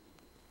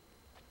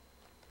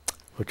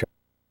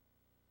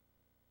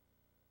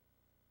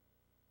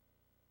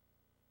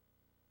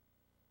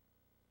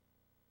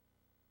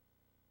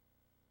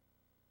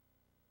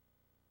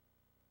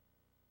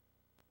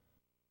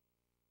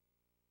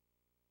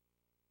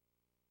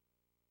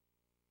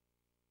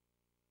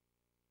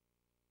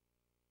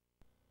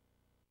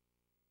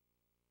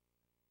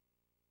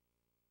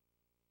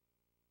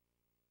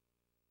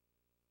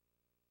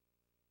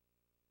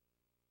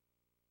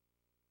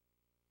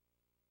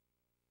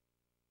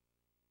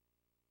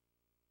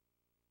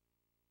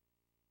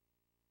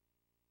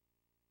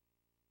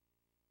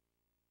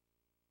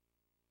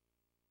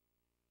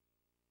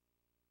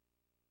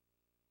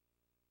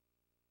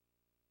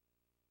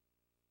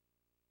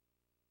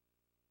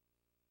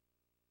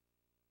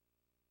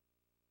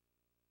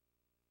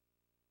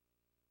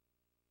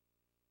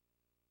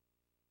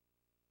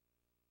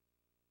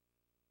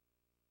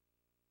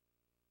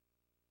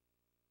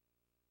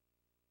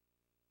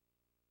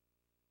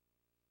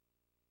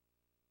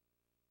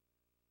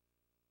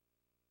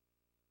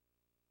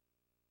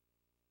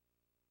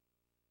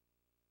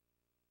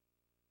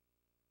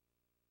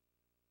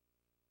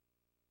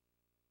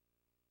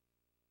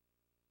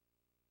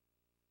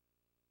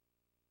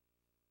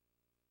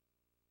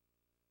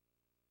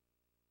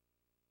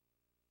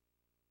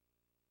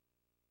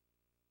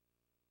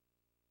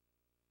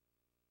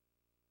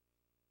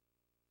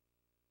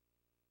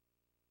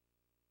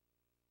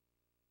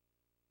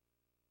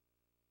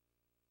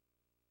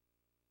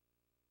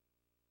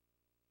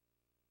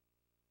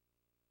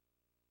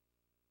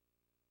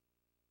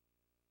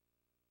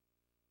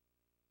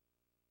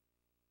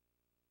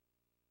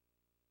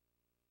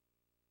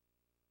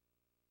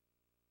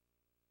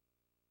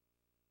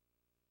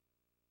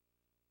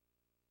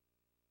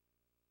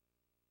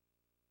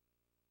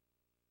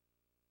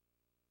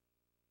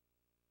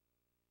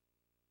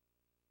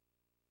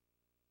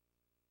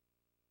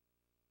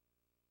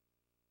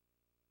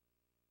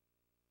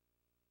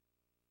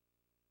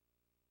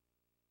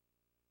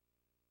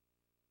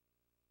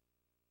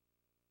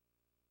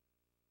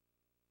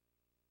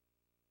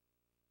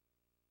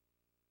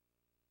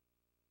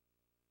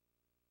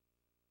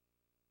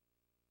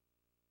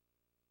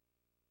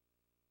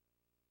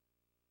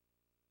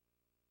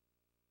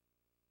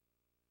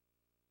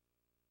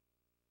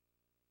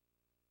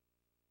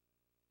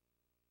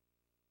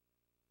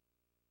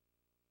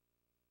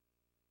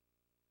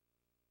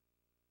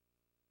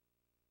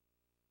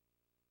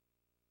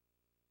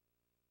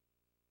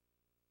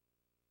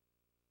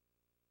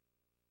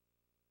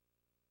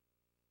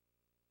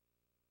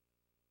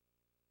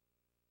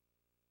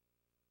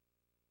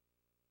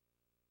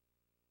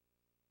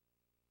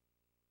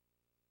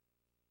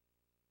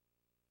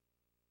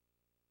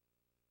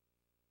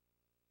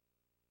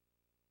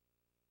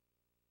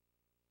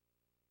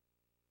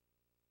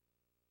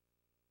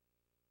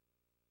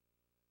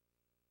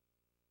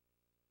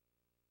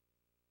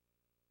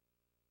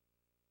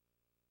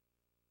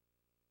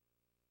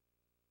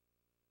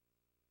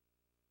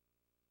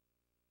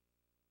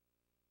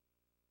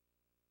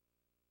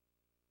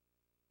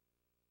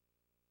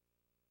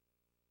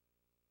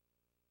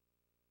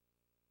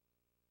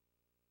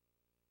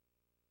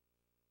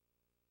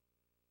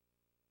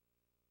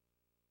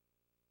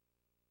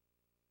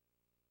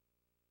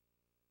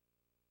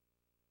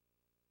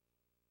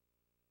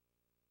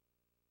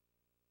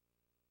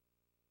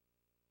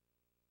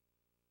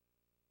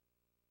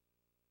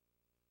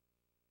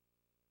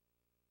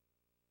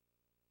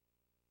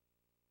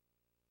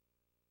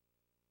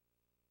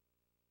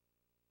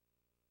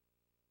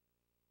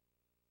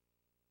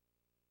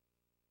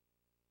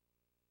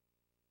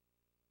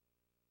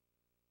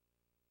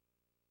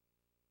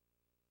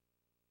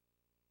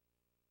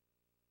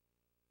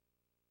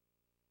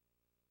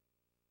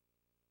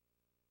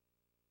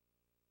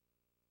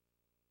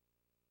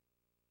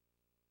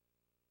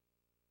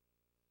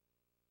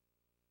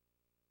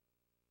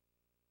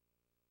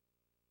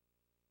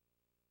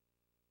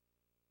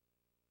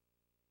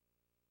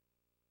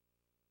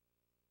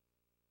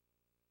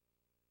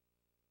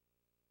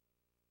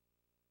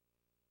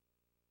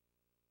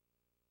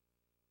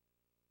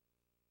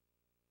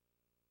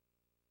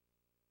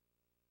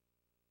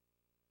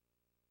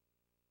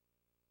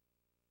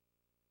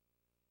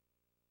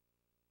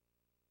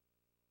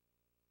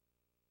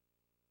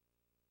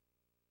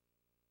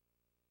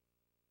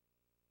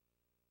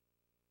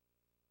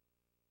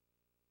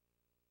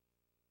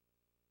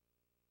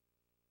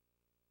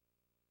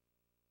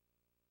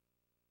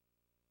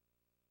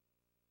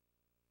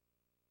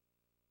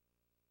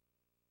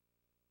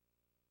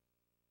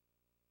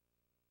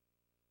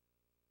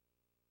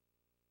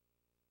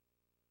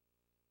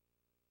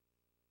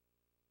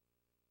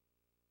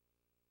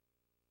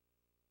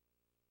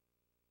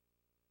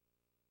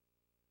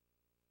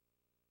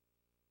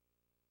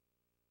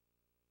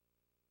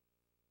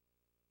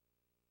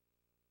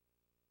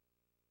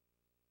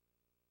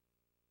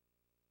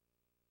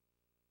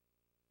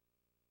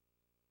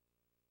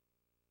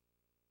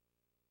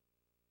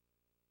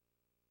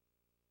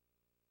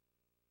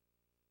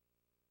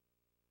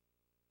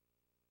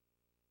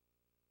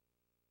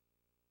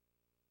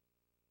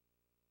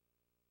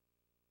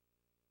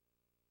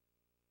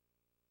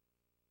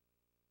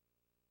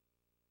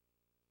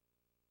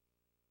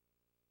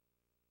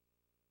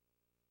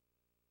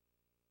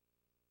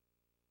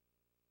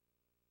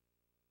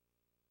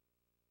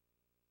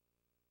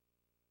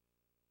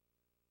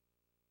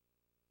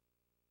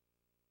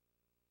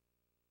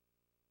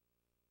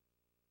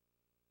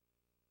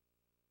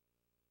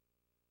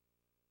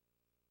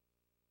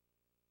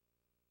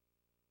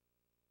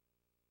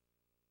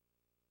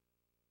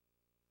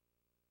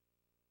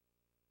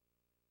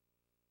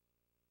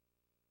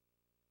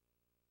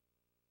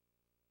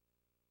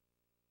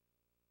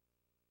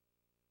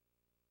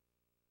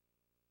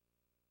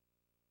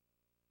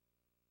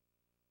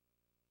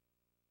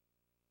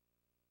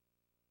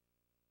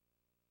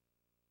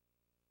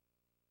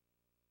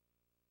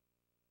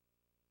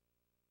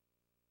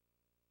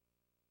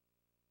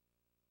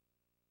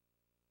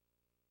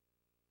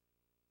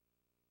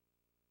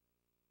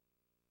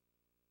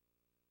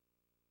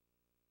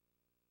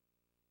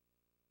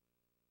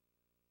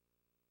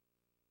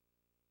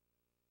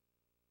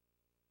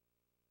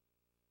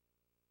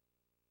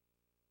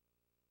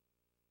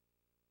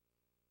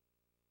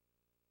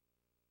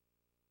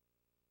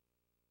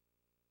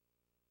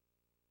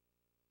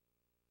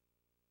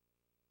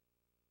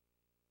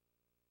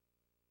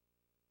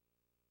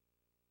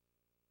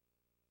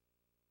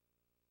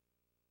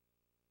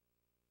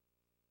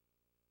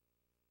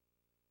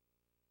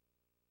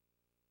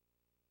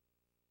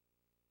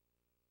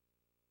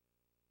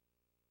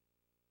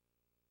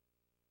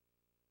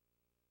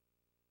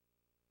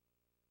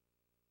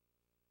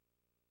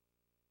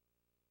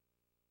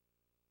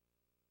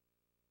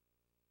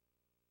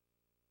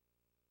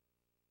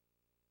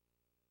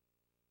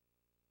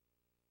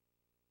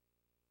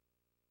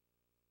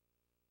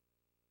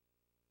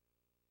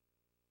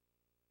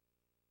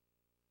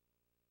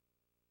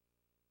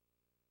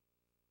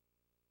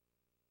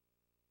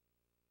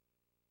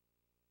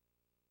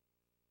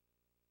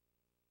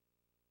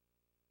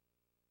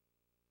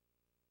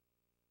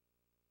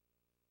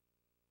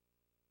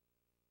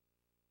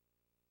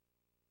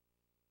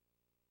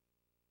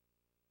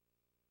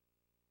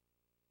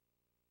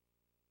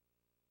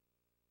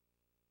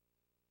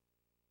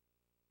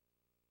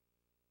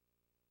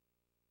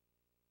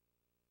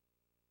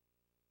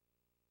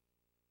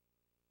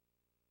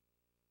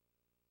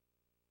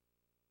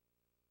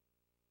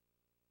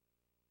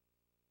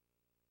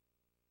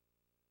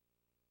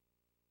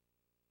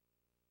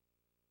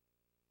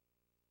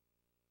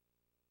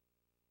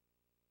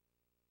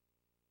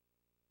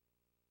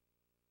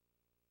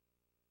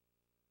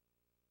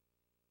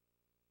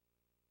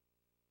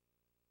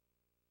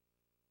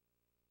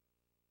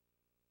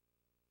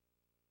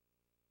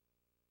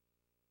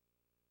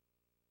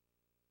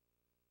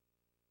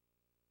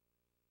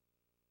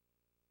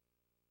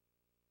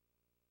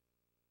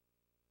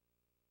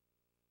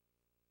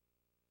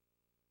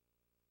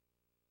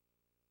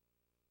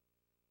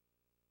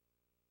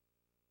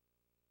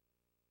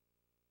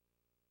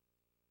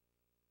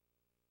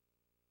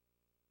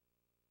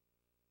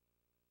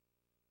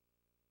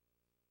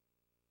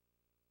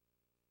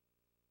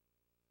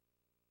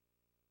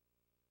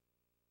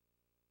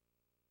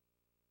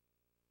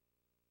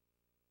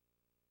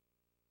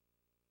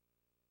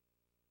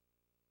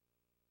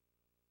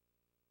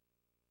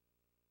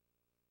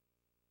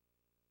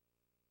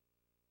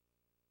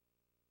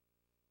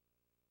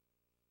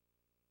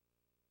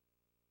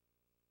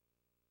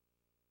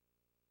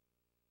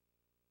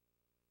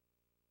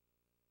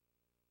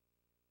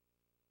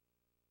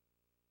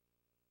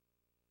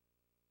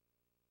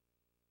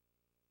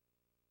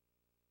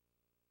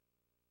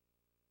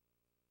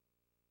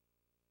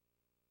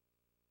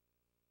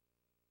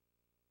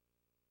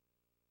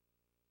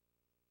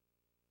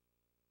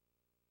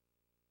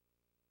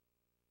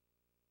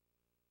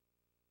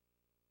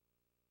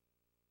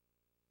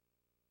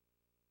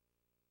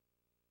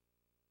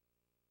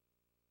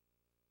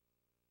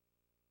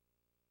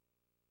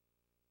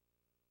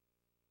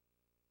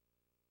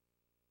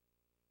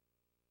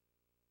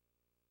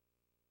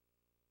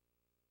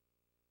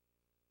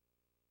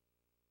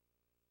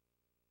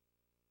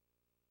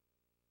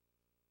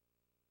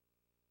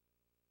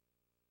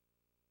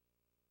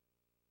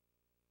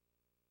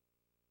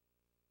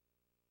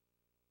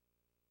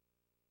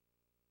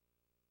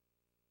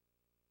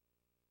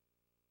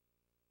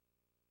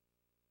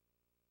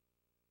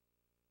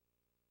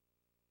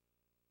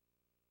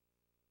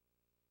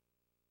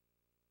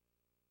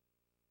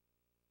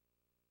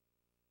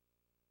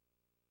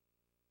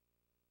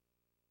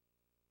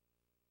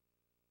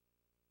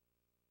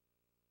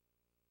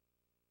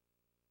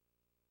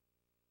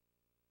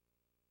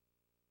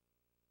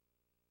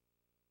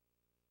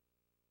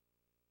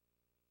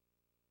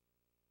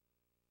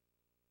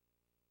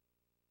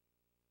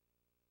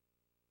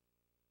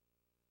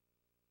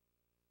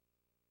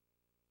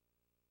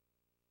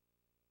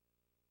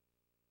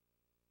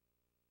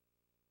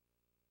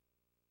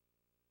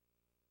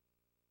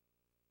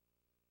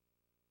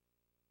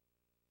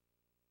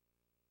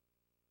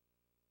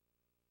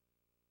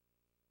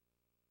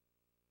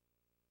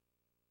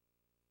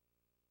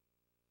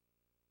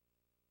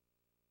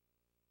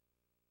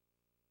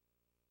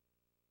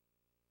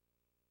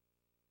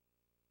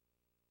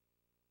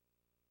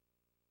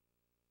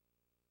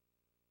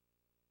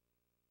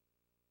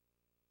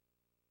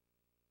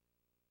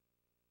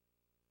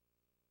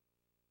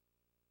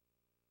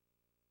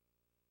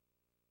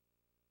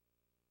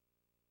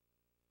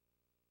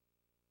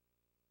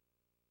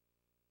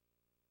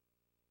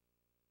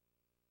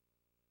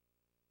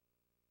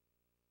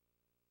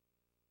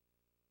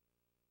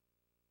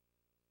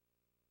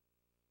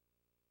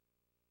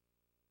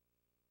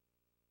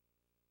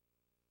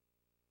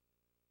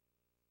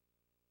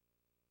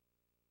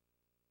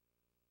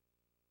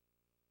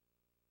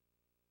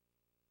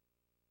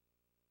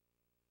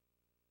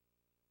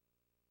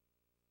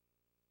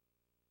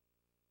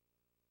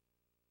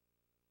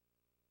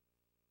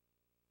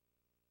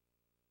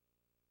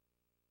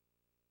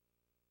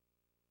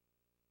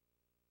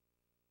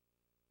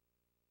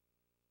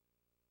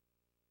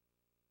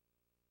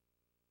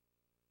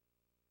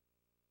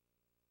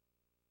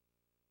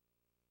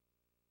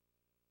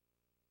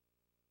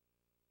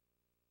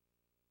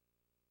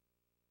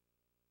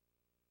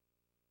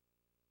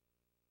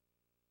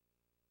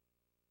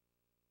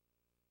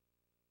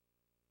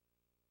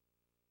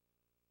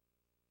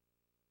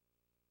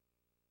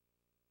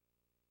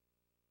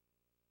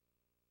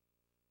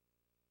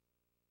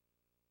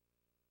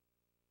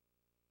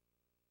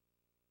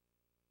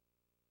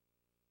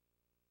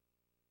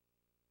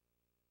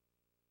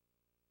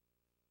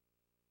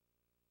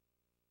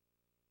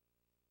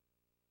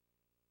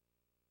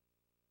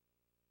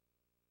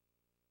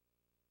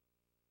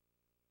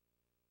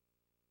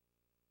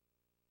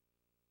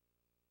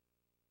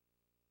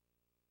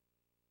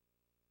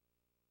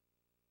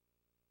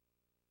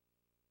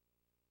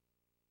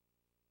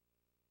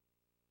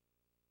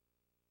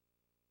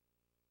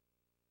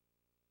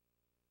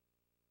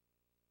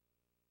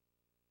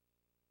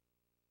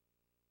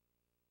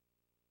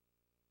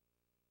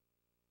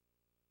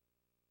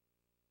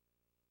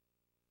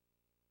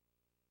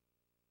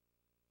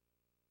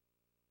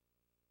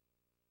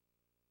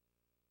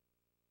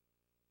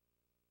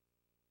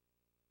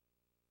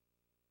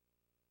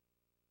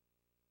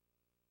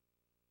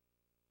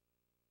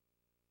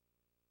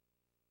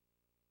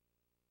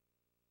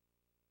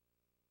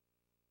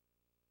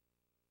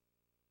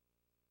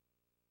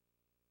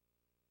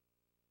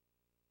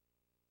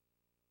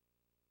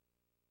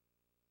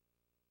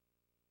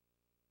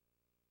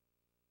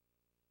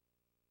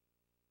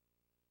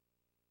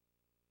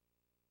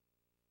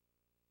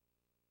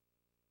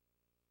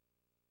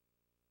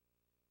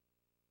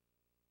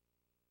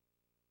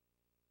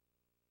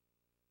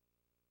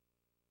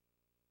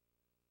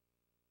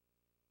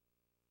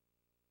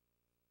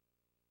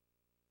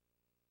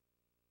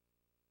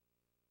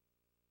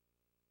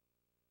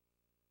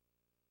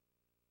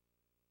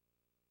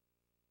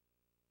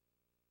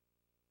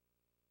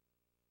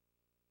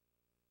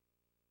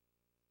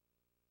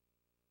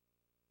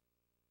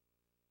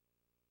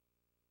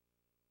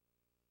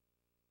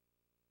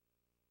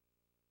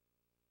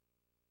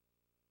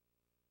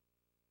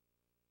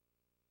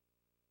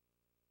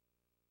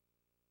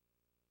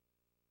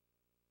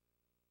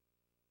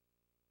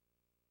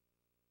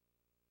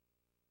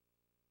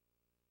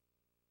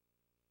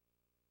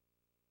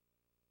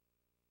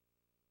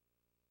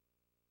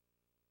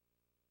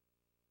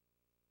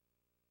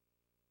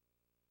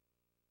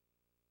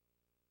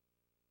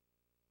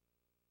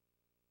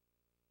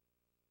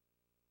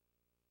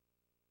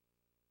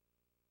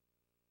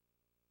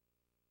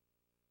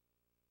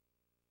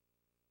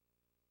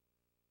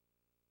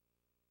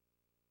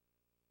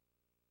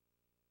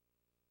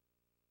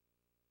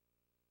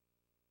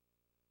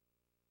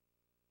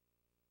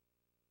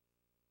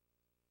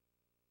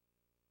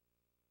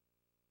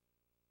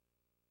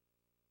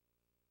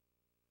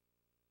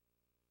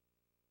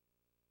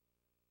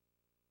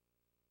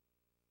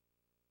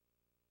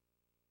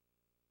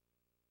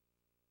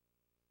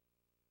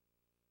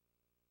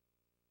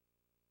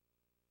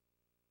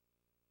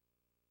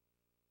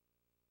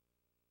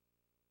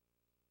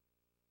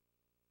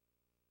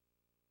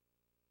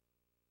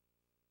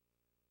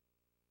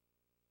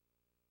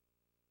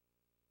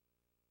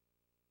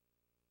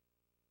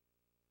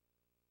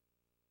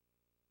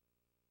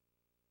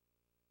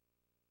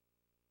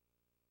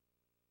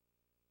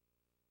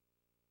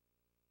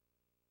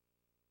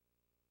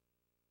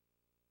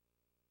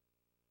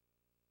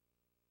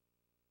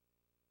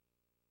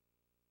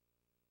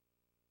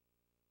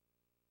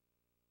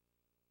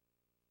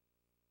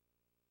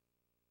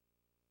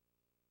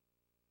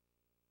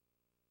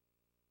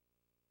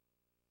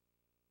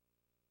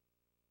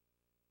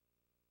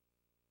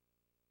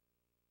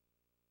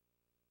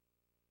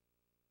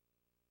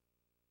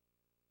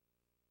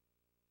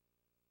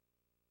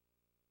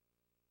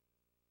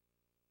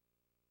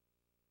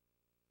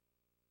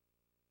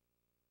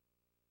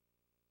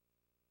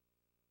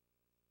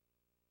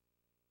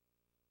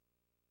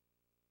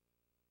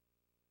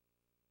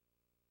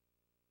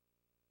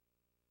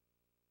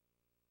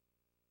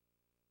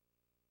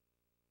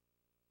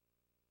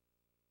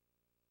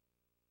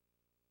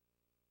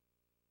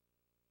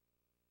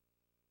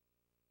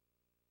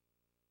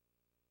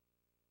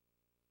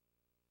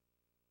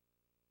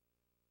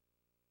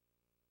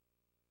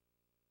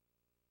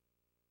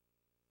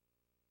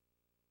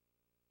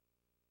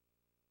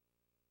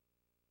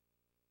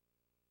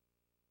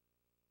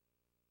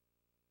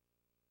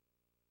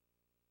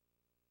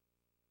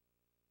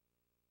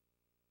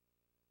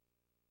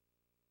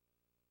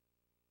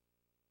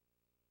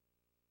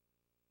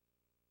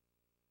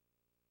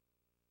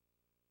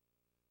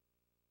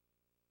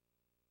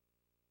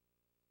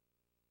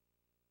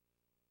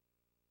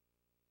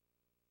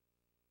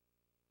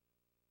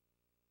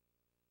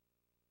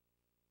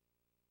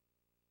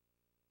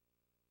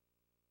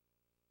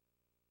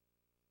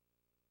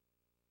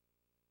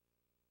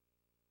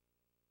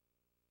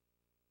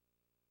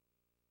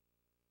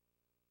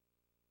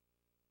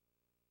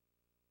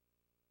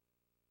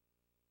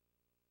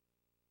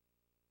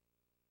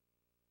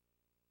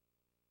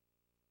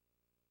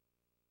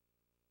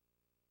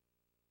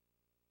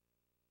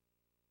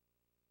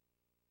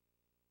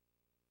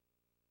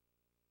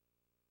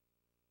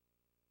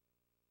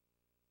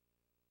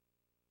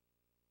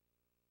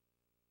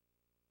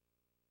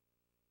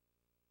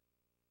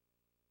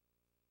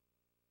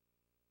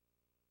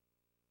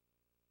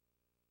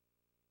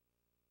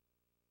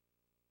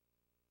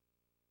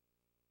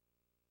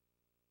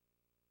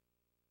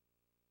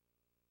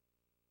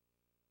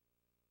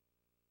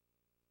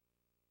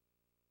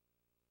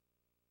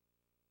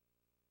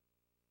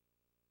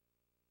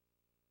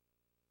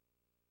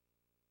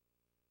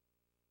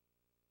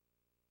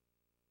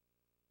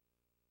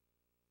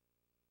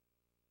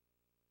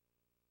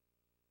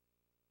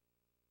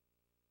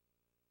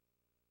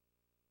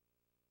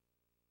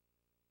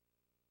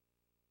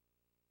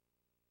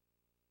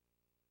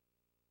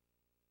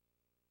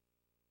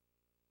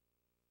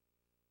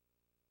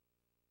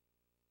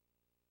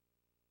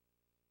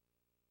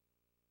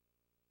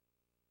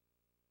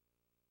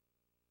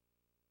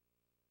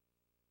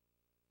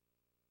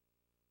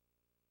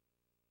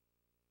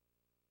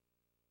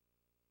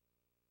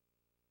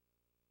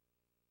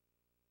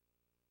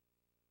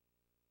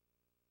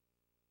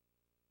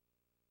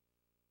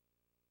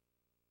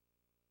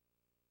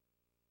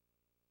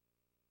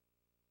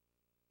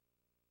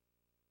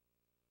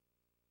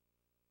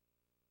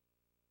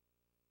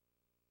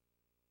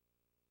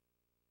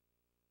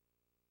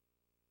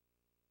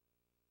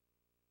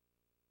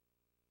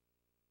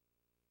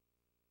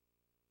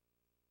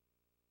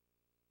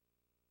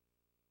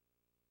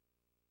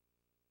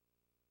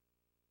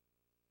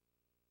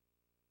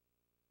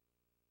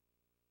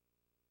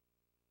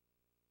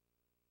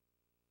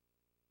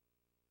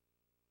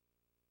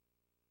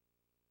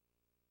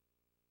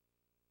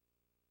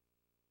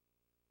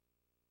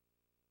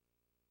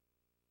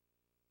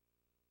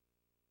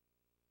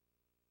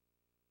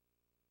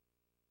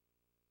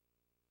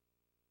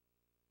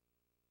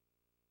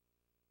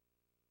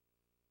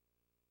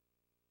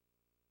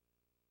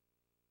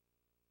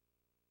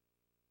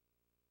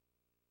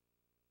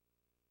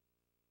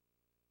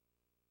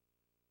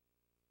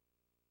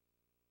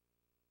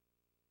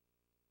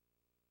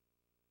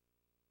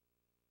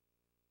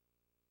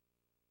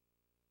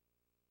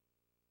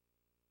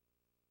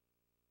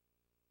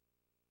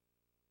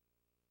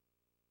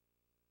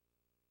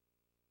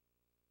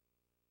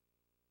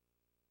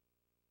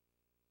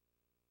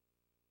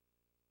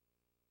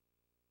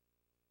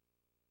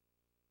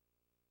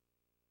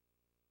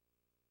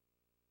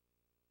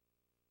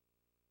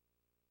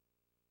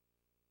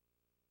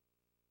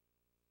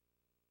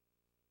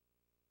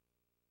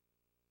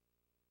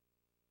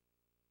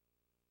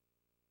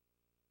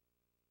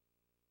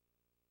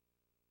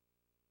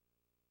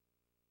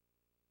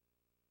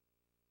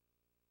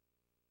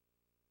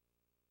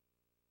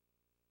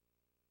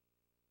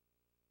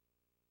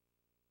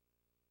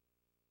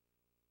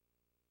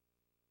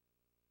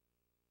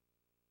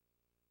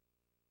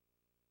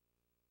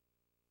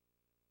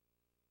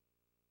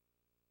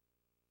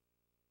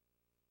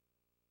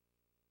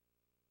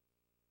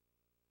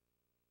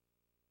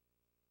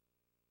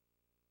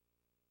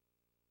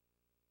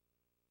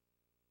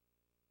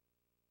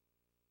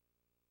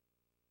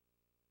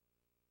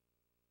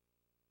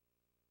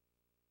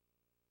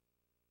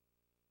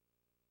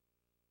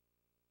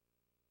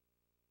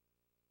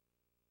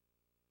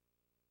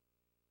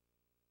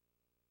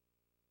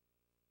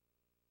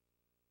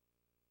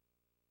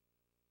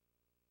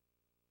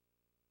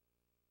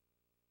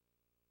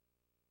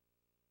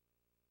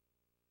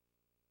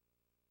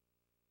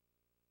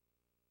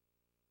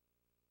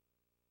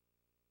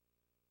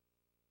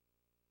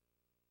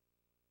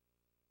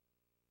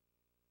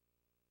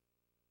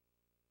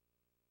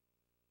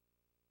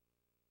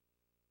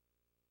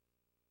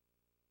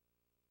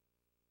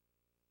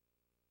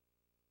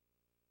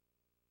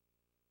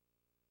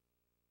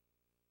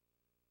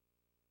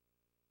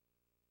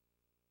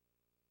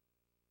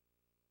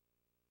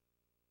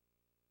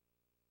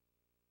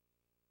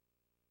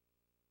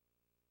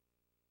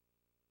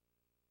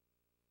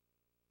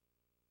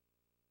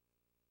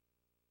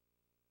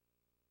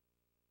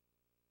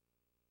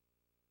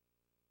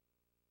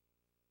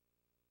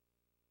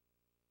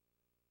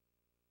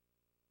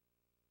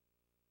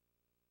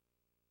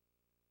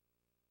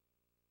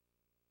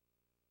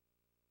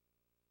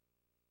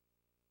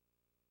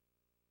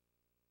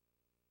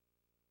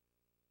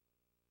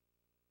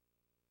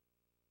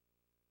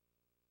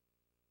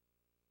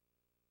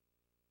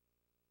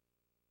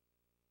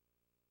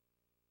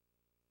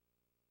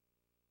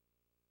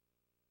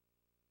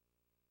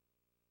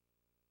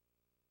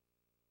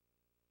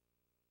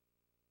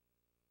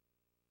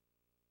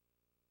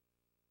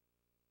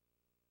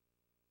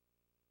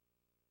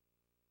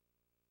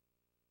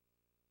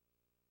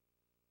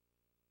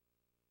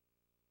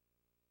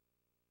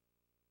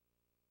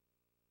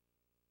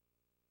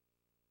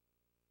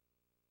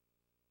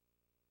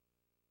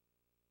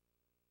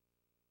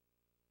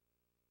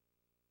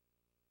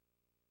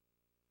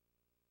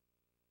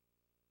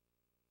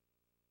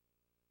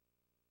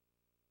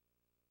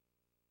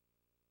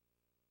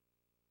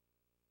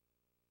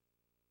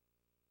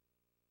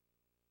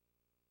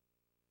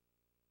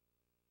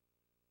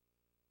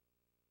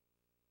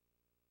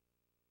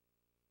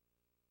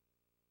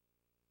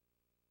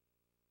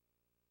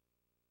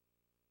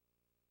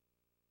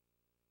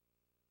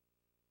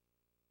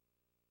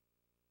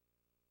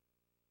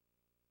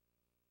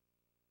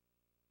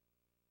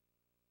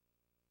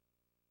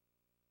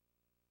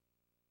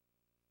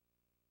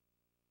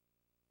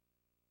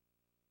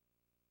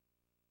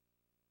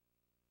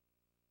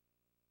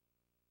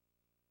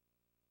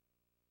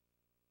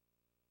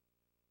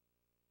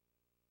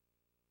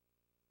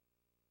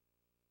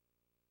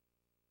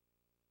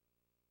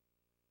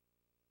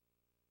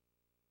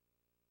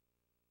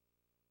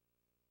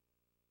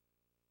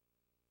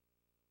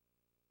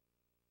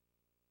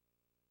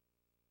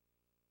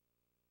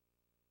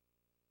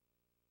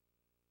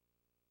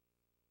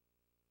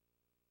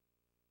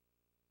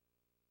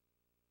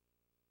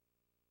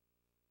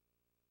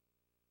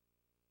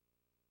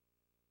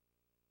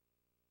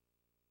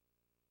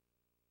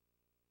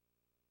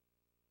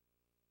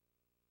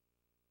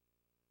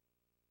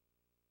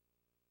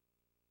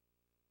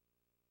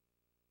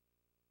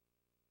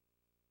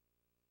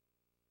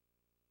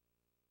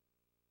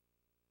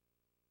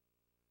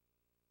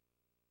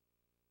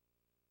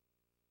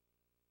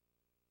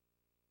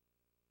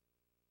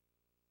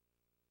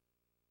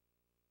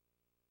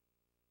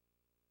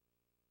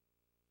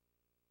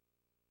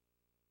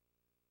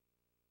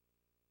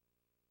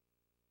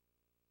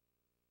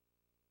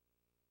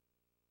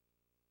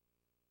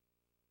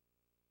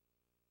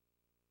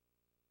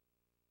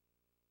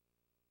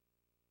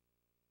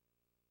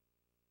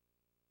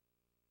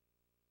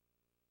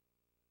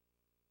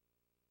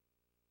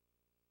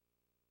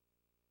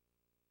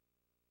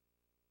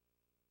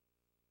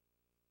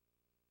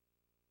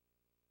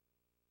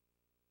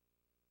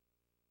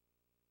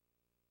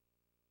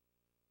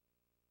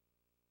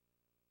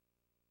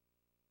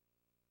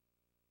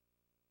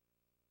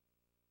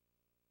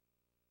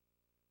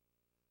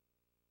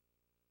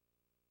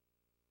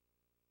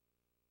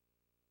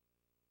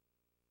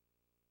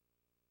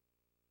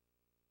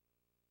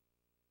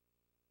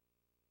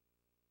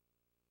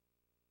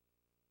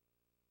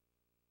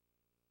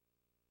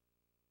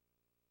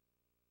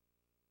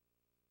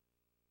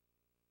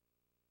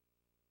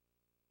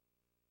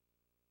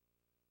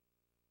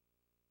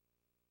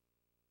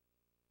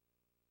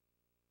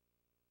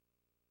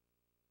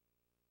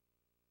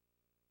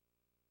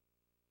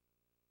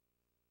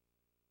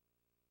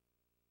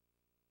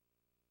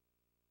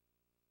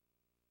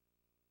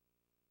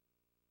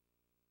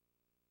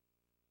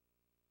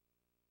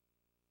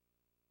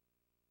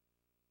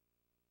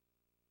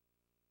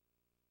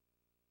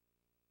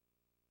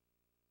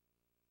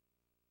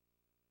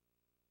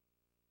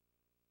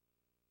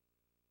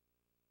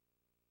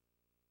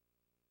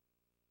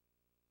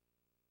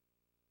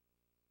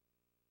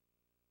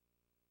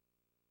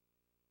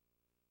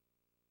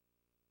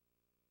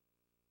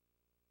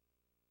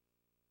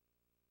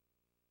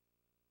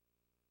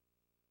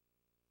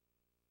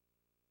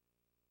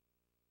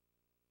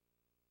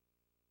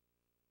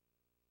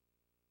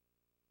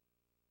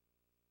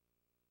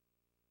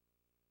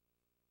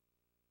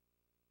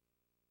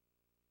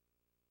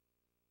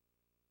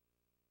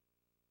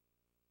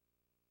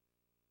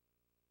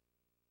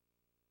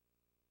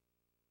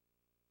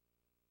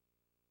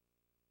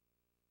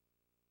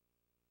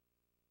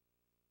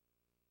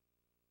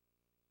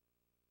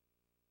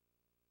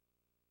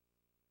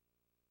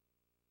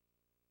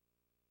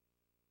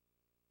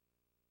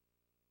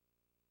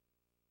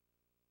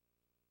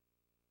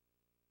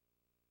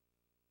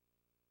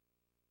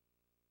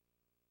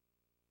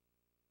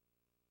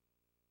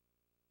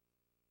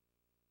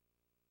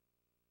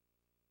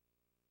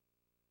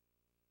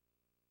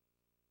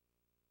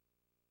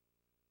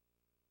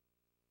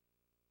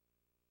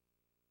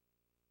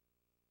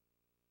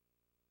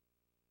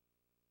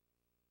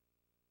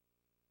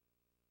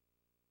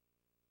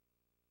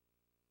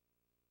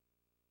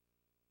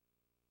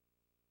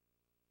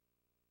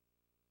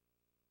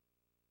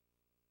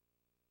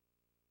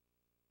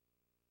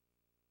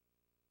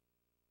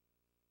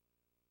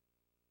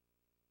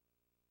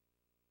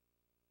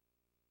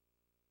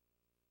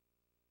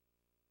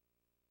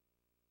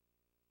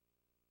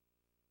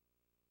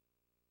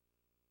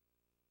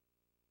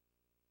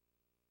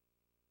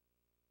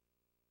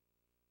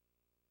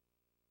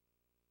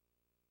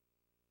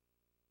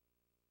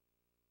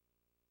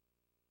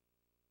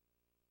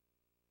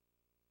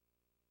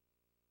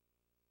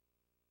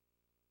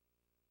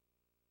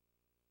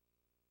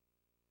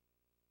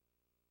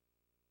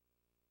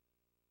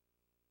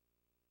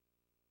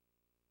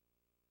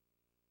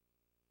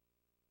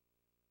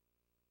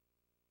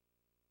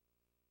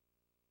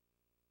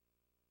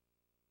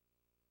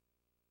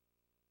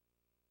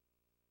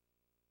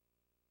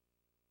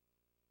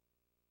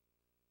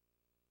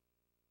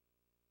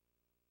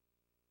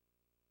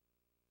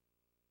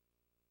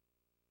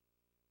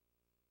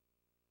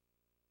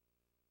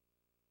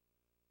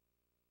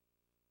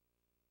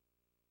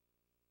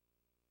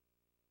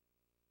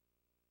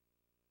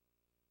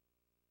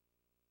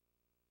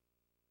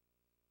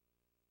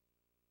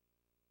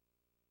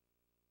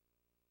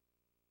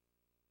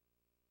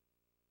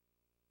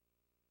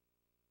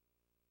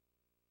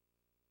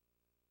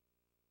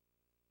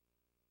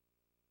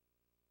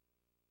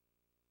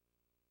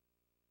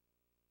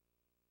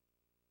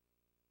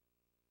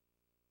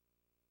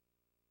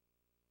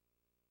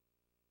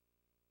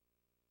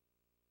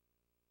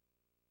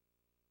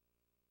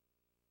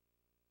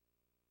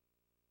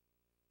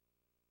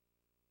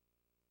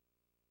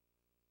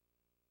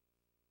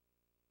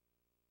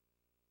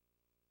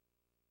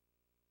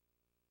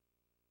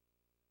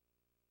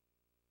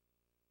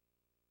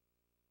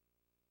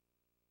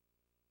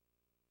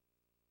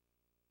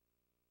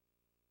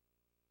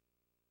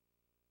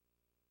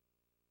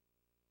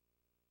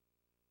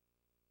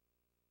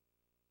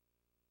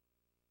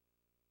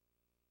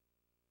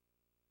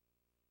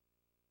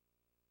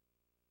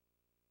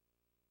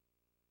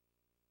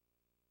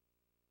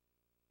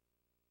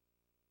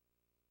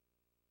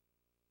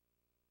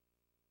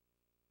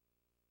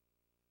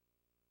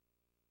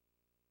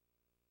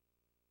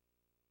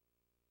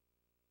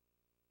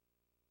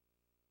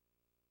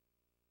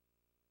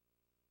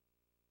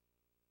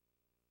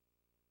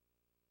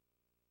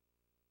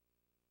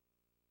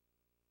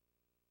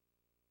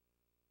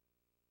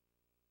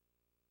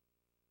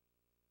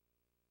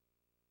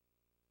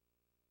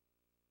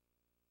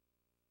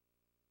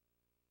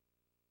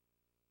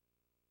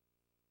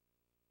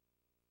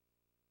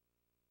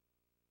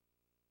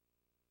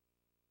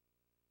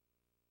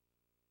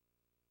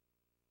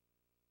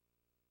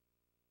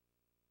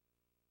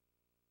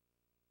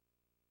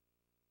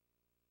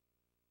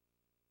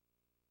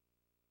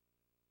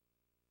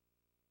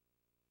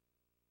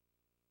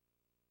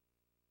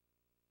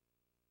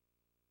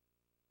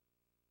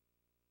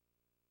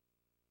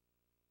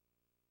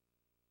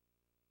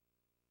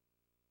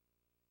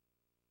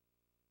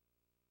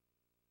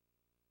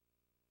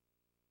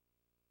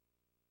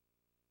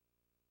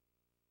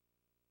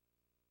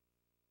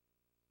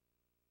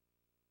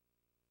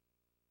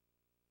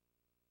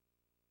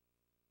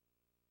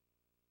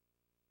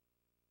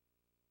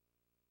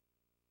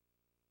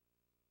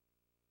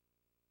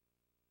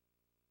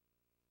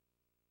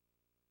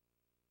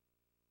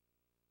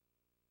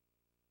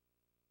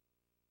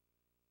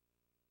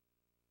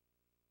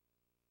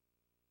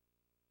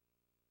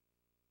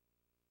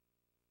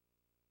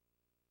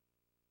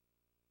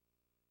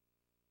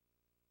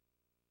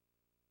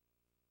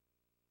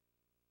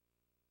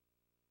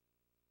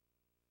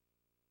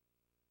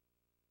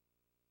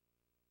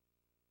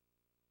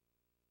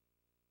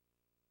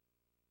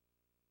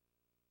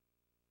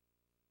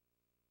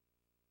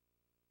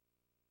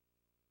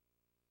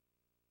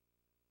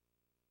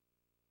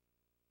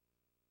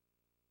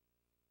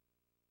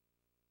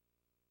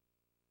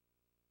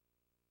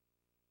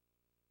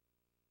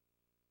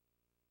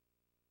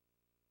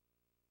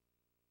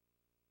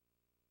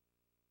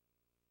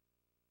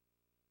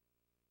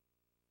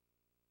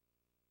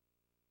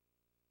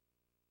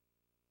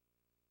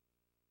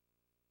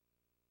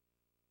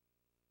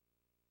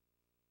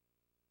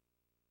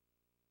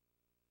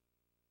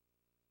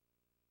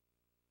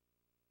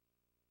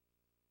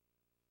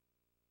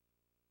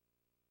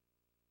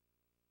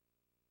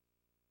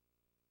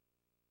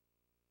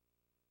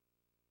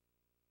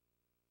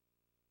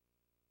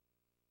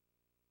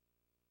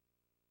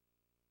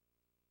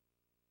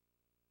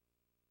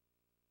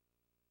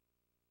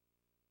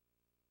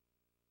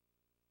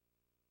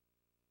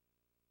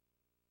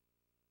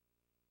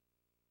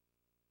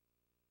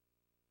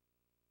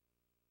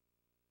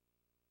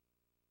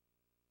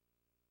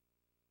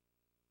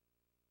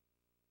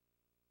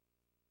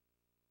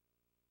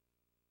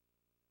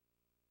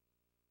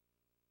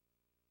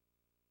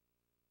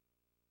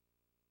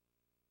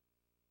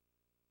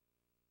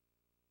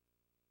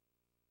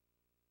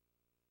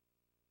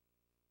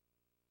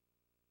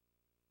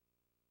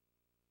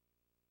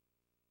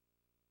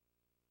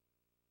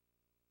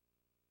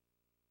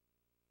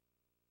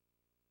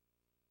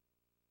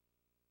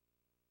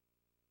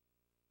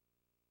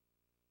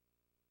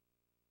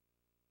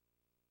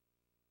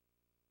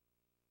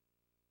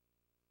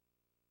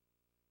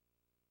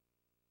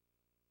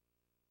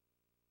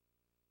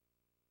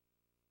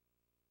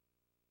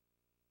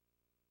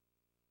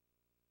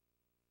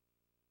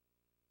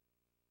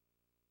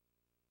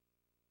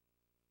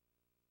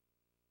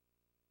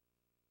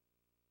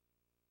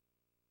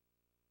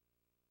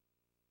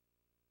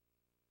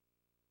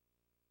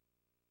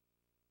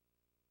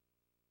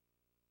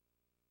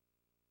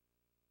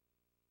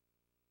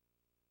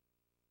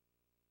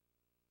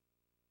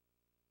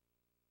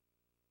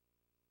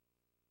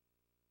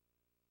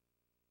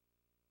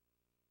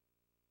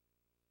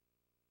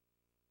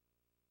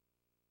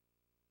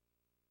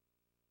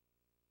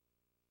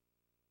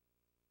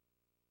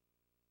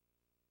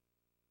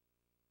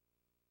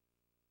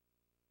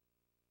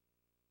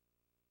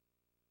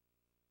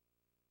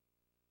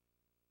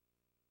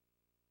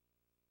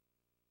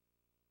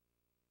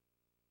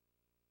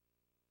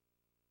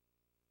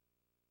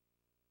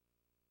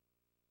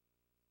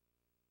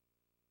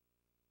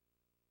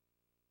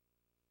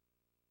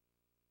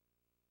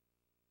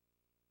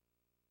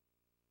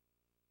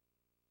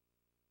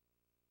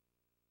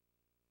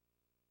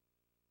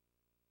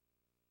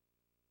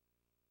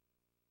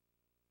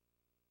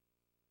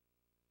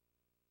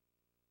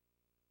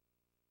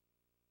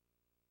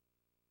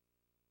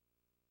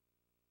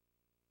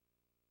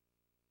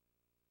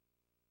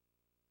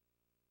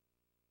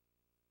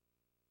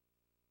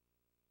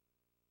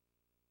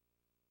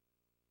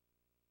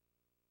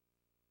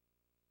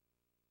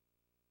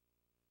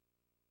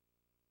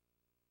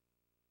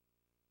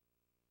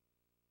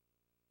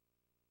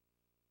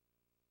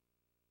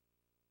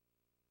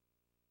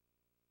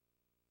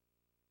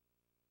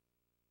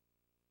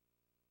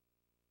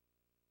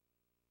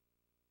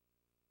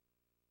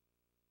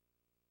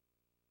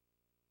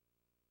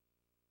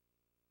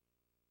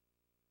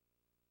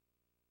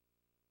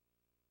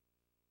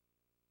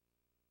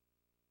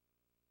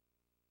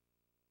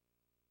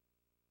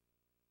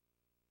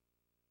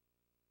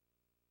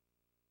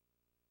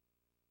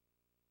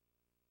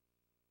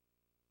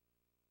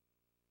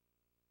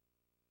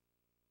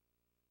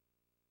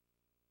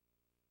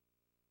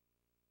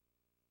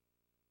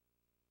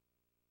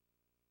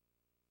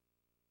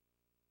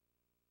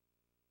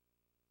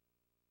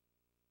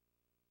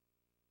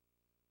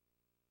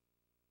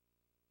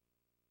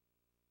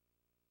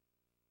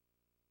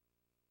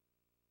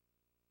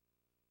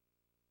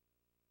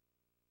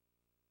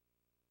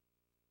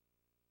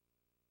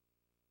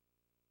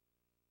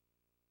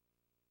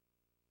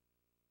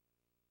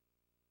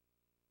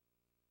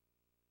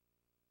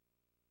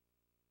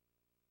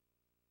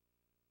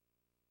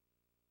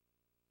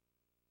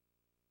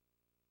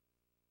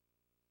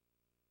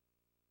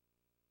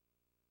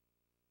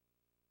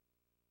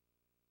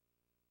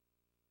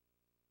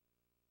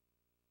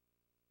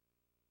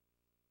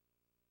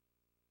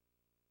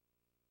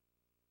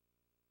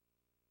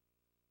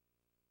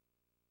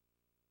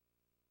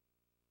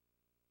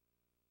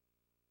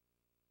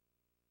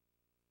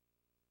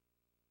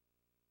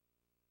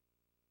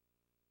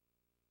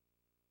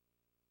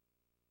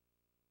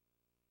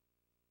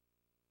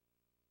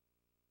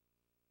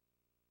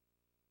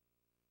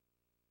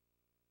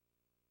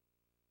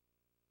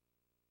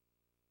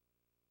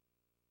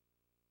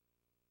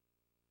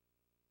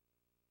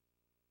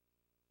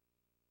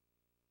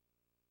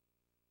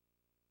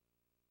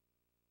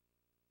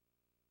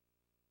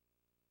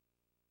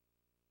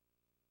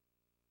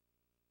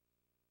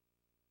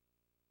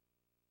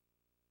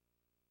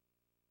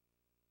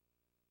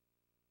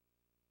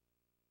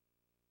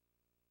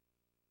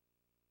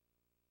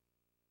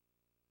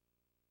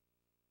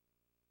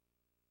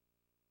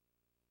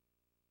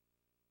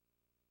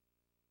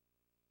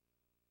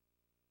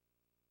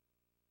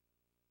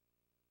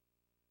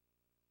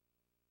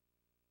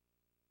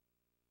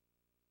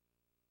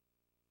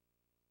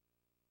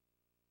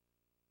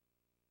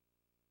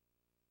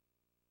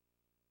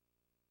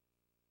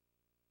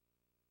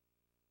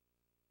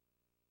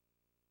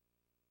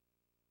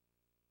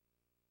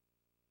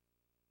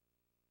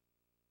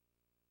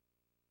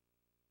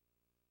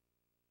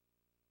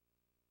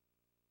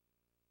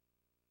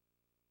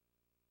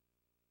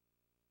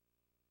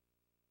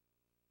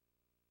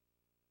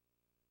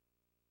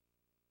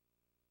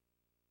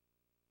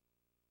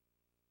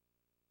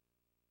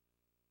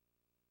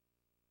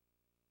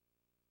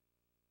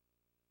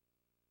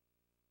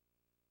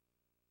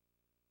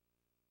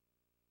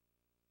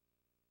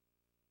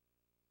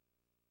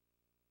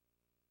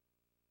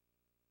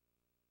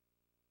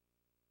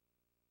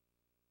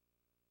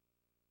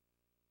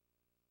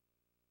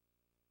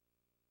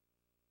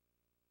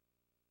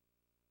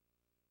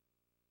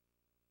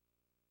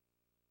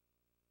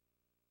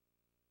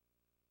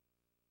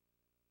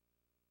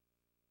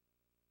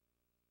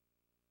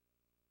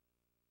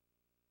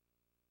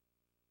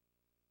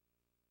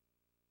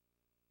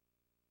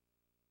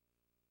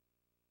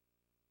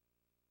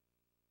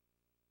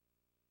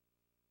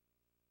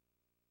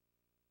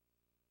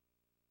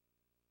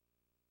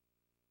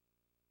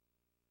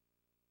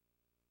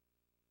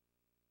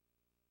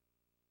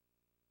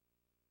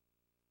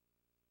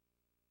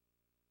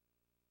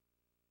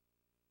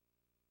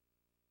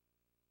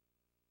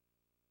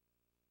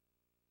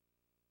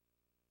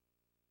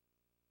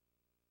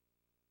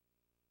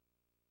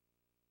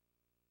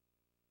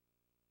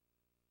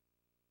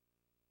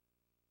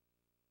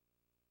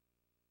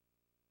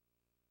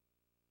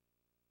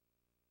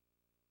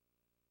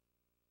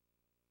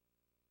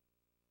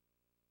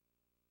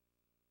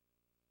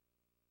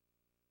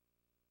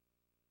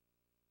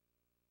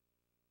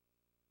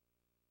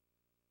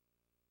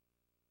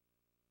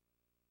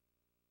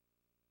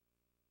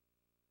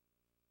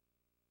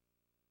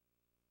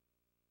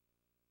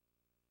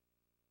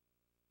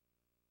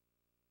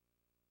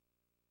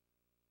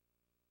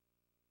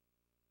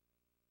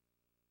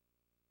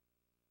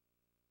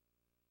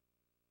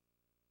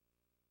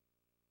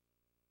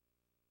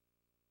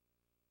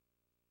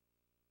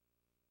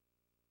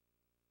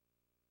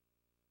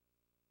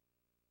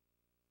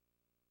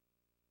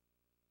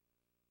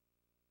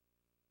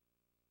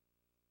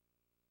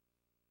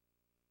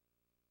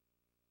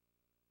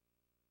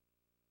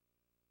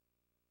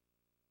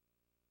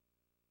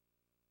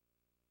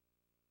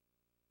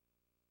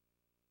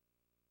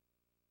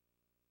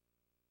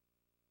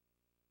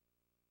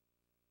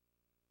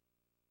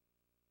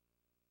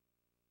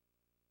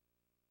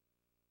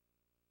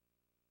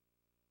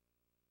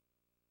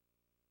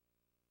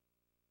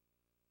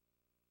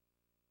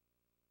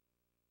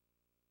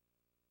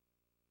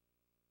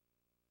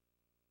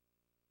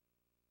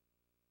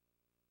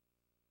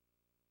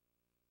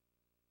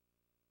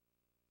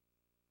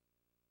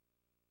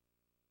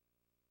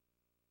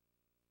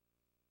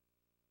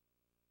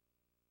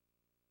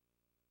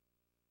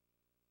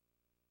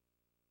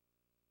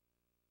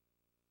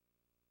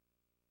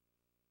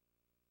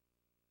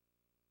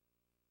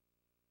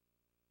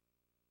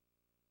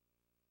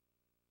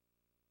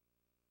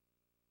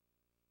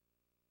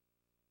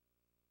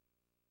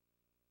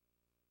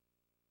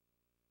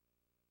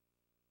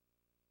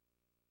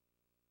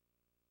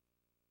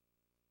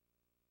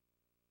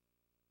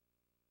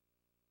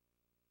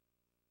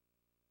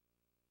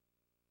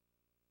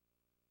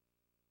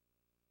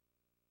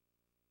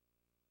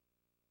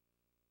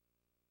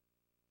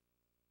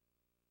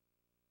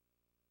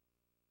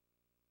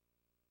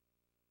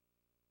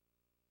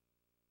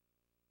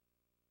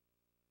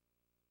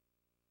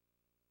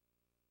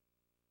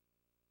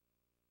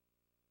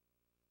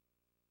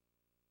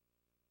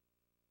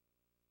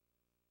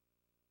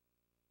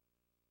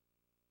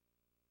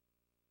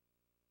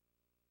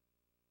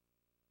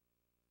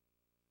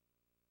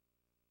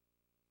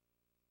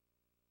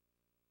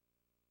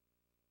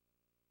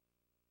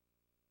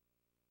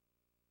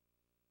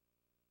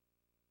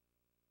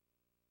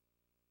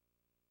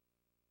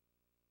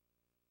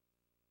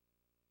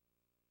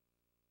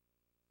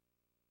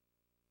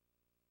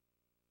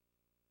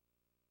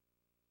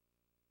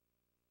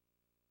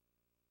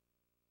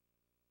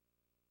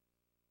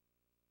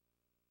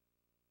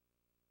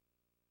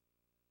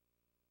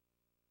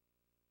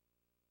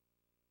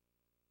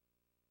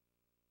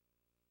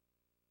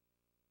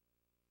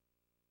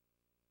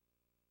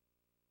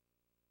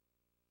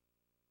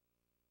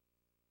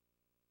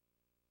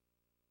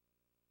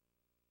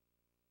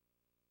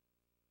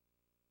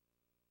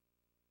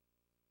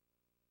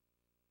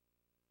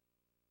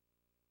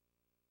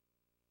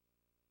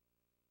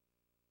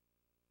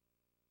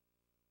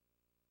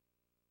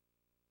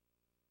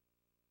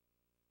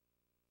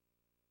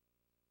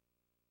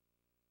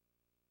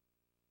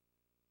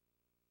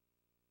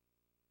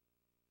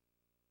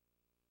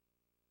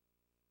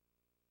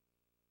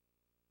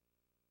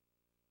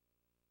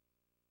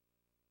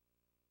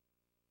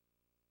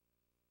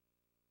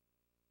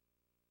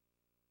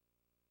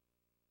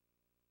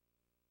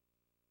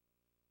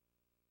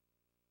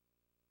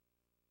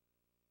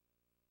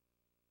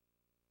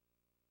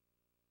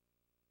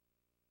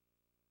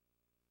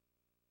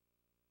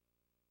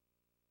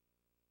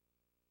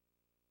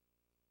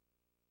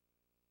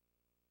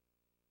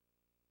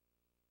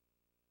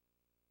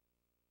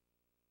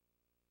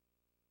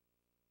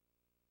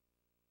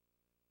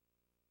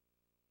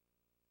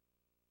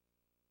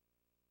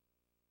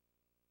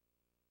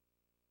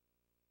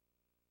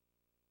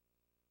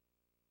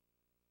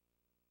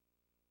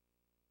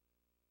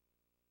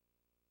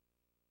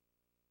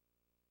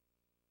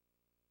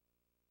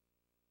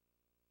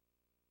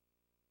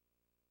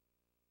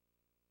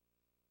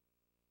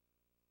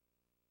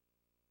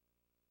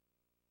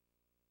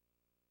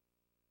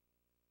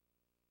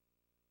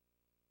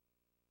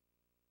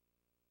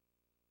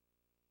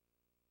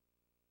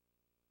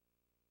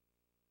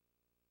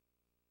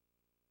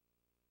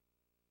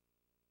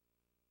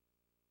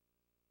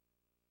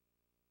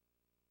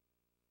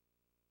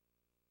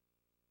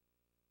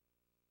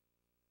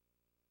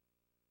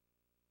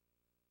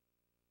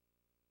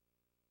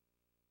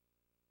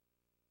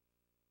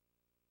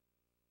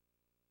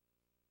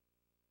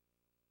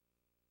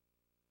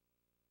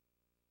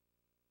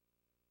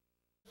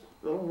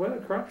 well,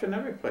 corruption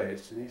every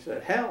place. And he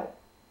said, hell.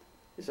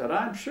 He said,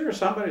 I'm sure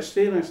somebody's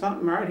stealing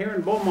something right here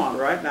in Beaumont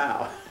right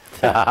now.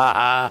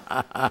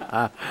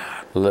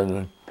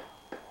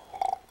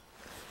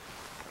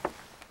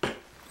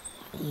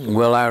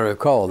 Well, I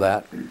recall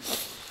that. And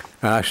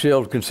I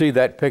still can see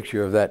that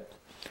picture of that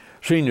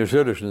senior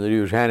citizen that he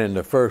was handing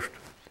the first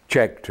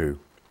check to.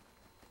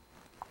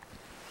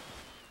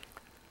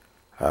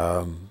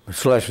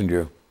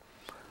 Schlesinger,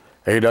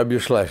 A.W.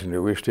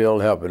 Schlesinger, we're still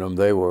helping them.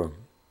 They were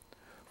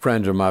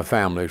friends of my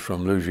family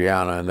from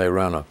Louisiana, and they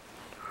run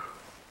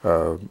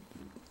a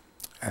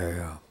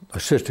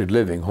assisted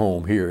living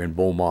home here in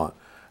Beaumont.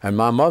 And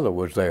my mother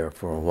was there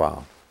for a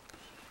while.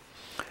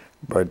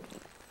 But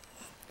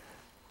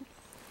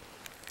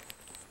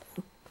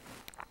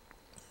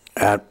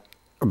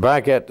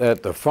back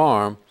at the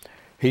farm,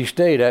 he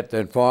stayed at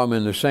that farm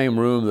in the same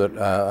room that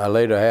I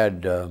later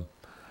had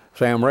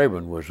Sam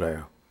Rayburn was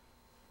there.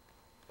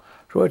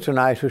 So it's a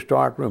nice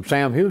historic room.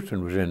 Sam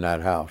Houston was in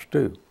that house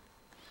too,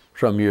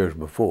 some years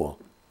before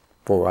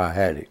I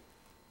had it.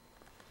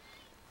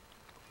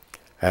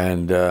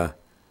 And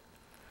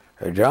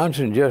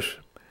Johnson he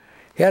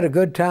had a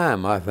good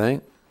time, I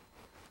think.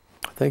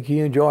 I think he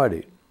enjoyed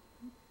it.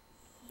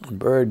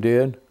 Bird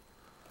did.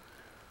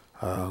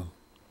 And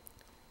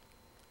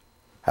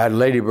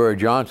Lady Bird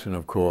Johnson,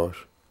 of course,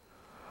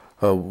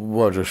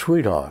 was a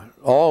sweetheart,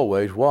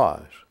 always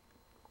was.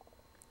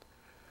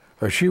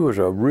 She was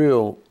a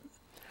real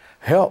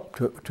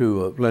help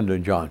to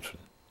Lyndon Johnson.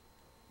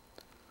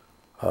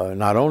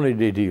 Not only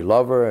did he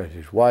love her as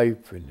his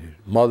wife and his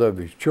mother of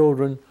his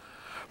children,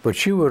 but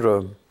she was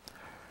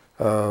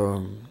a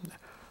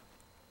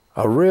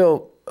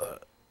real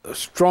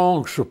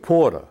strong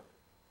supporter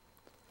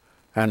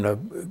and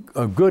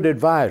a good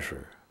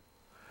advisor.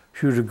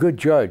 She was a good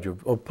judge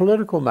of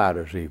political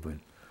matters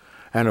even.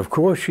 And of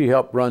course she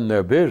helped run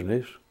their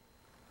business.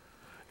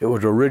 It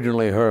was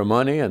originally her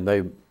money, and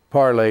they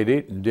parlayed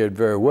it and did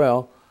very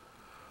well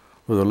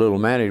with a little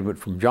management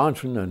from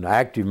Johnson and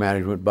active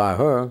management by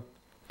her,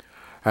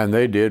 and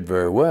they did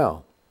very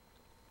well.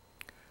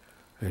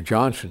 And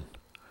Johnson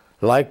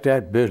liked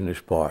that business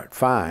part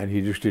fine.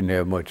 He just didn't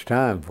have much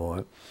time for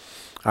it.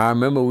 I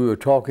remember we were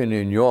talking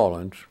in New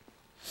Orleans,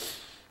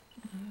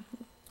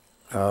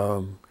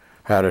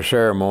 had a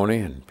ceremony,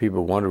 and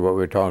people wondered what we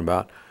were talking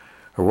about.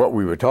 Or what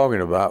we were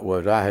talking about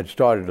was I had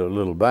started a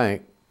little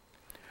bank,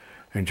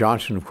 and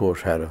Johnson, of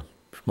course, had a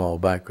small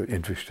bank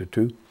interested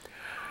too.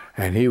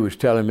 And he was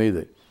telling me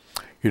that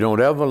you don't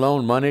ever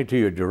loan money to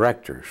your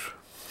directors.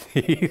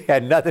 He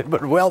had nothing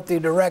but wealthy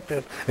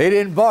directors. They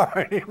didn't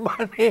borrow any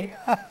money.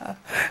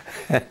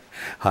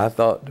 I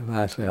thought to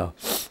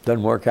myself,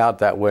 doesn't work out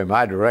that way.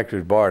 My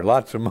directors borrowed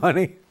lots of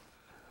money,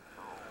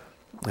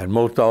 and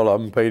most all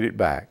of them paid it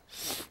back.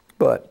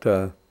 But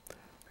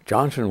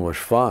Johnson was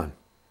fun,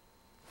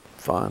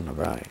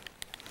 right?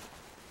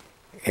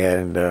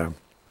 And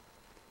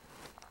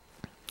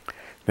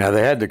now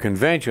they had the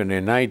convention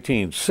in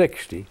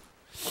 1960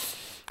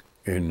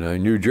 in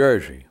New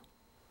Jersey,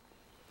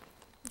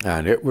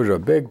 and it was a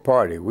big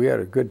party. We had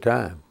a good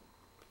time.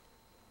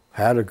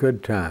 Had a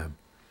good time.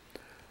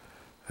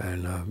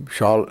 And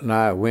Charlotte and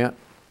I went.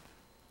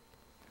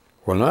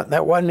 Well,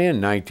 that wasn't in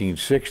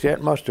 1960.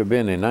 That must have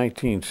been in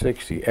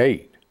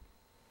 1968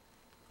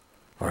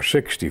 or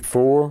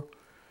 64.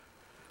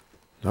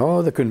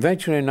 No, the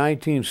convention in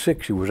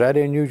 1960. Was that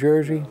in New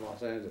Jersey?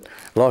 Los Angeles.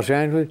 Los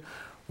Angeles?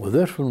 Well,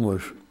 this one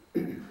was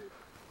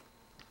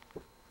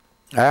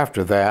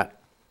after that.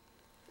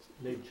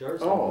 New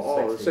Jersey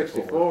was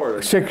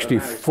 64.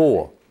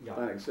 64.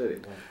 Atlantic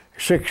City.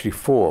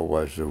 64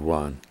 was the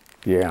one,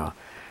 yeah.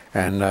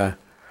 And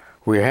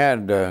we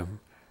had, it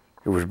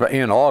was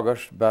in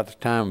August, about the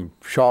time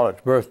of Charlotte's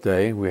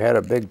birthday. They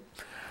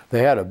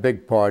had a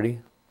big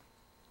party.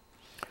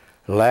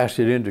 It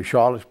lasted into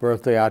Charlotte's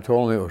birthday. I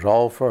told them it was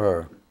all for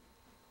her.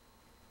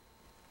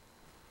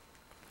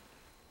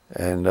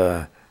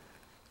 And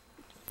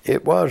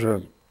it was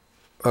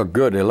a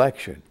good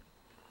election.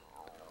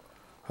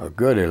 A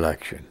good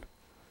election.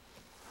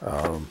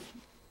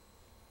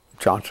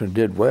 Johnson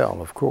did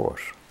well, of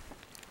course.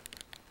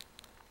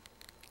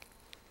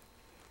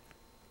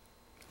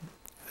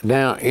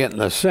 Now, in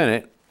the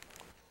Senate,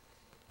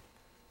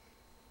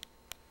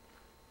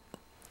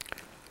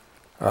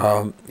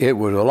 it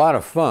was a lot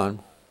of fun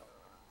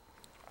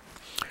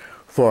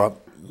for a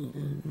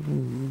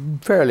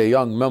fairly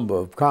young member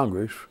of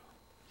Congress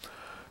to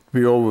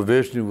be over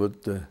visiting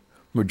with the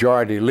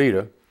majority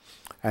leader.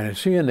 And you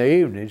see in the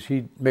evenings,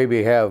 he'd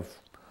maybe have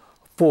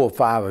 4 or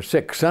 5 or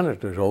 6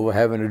 senators over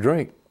having a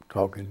drink,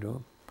 talking to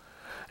him.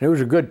 And it was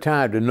a good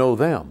time to know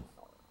them.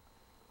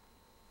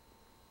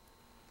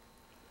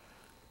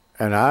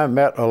 And I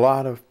met a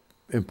lot of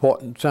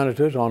important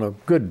senators on a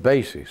good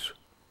basis.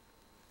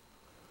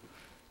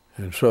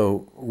 And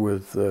so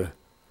with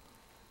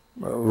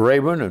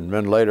Rayburn and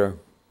then later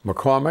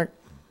McCormick,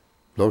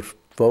 those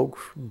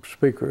folks,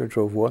 Speaker and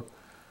so forth,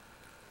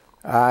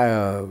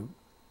 I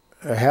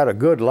had a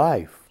good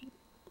life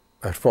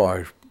as far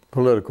as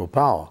political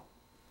power.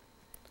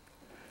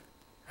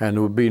 And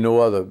there would be no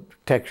other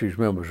Texas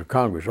members of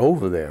Congress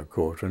over there, of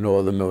course, and no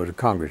other members of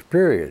Congress,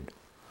 period,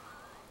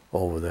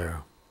 over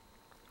there.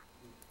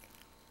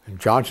 And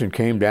Johnson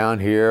came down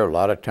here a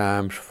lot of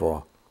times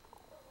for,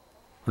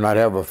 when I'd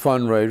have a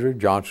fundraiser,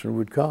 Johnson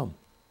would come.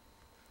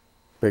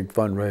 Big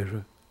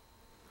fundraiser.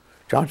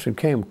 Johnson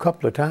came a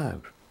couple of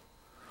times.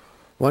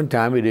 One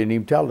time he didn't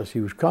even tell us he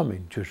was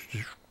coming, just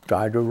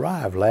tried to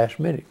arrive last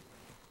minute.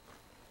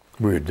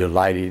 We were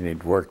delighted and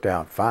it worked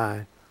out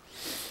fine.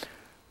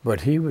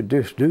 But he would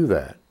just do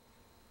that.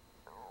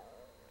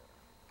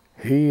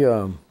 He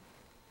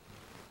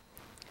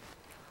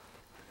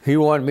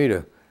wanted me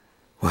to,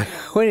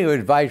 when he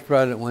was vice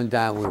president one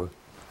time, we were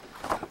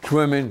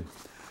swimming,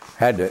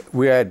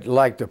 we had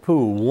liked the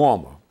pool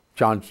warmer,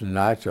 Johnson and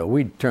I, so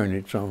we'd turn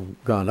it some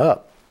gun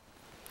up.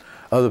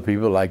 Other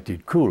people liked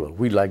it cooler.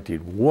 We liked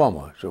it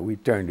warmer, so we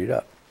turned it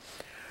up.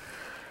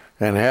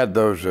 And had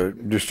those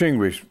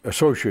distinguished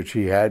associates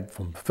he had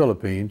from the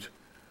Philippines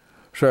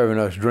serving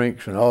us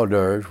drinks and hors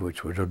d'oeuvres,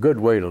 which was a good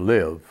way to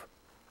live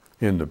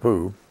in the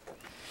pool.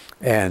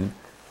 And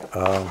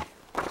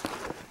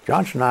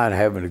Johnson and I are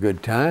having a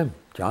good time.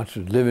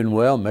 Johnson's living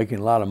well, making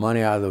a lot of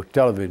money out of those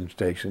television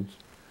stations.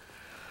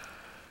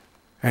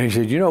 And he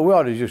said, you know, we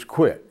ought to just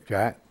quit,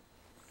 Jack.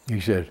 He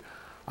said,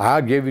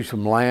 I'll give you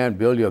some land,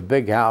 build you a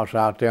big house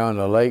out there on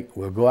the lake.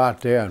 We'll go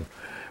out there and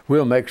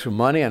we'll make some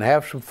money and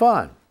have some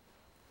fun.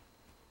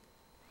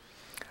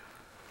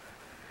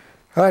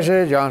 I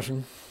said,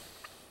 Johnson,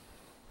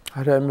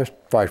 I said, Mr.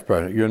 Vice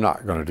President, you're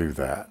not going to do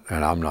that,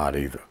 and I'm not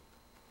either.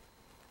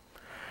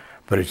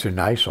 But it's a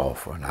nice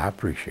offer, and I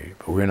appreciate it,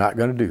 but we're not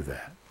going to do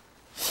that.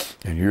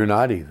 And you're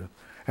not either.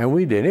 And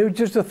we didn't. It was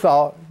just a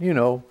thought, you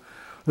know,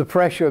 the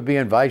pressure of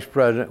being vice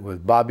president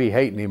with Bobby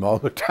hating him all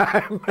the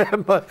time,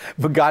 but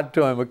got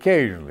to him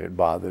occasionally. It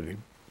bothered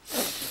him.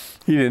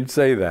 He didn't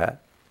say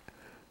that,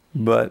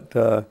 but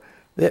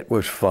it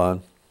was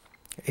fun.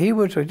 He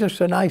was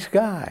just a nice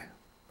guy.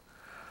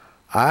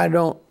 I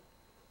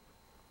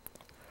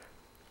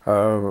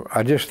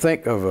just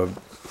think of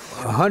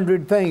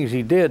 100 things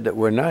he did that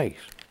were nice.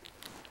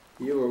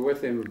 You were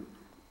with him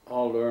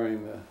all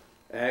during the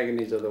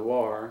agonies of the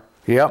war.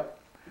 Yep.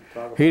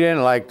 He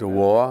didn't like the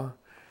war.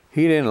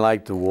 He didn't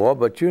like the war,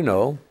 but you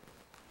know,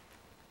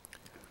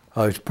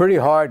 it's pretty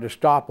hard to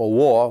stop a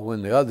war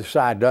when the other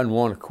side doesn't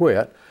want to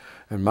quit.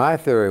 And my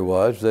theory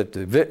was that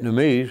the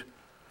Vietnamese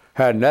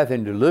had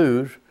nothing to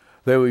lose.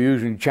 They were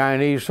using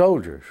Chinese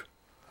soldiers.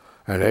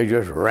 And they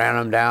just ran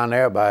them down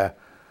there by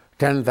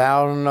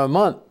 10,000 a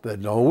month,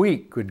 and a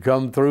week would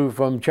come through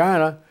from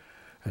China,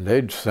 and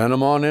they'd send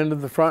them on into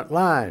the front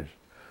lines.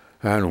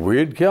 And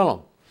we'd kill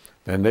them.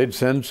 Then they'd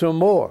send some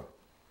more.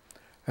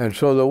 And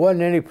so there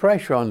wasn't any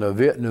pressure on the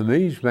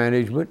Vietnamese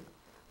management,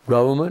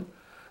 government.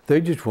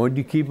 They just wanted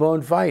to keep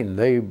on fighting.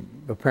 They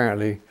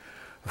apparently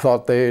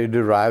thought they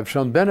derived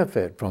some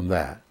benefit from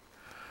that.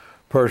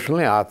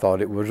 Personally, I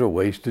thought it was a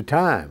waste of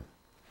time.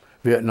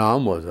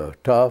 Vietnam was a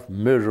tough,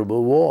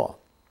 miserable war.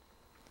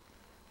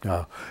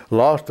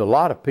 Lost a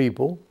lot of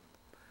people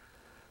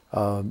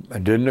and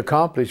didn't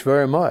accomplish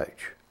very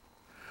much.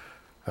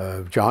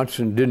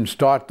 Johnson didn't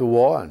start the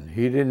war and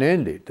he didn't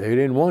end it. They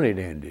didn't want it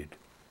ended.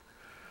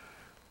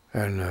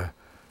 And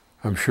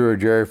I'm sure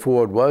Jerry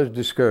Ford was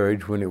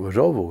discouraged when it was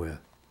over with.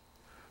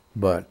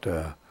 But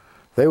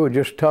they were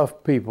just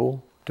tough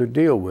people to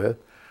deal with.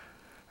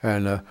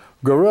 And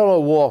guerrilla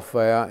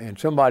warfare in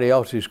somebody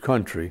else's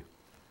country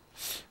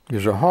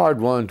is a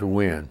hard one to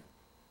win.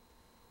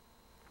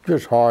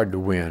 Just hard to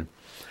win.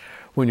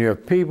 When you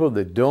have people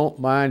that don't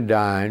mind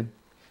dying,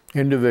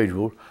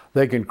 individuals,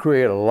 they can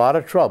create a lot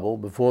of trouble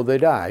before they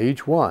die,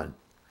 each one.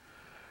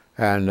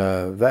 And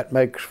that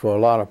makes for a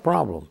lot of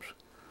problems.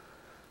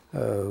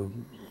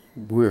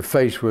 We're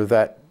faced with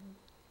that,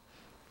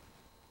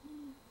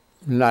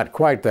 not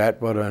quite that,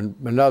 but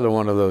another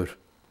one of those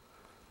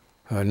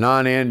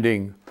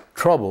non-ending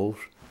troubles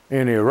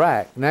in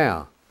Iraq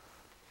now.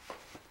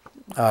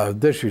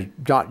 This is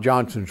not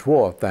Johnson's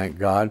war, thank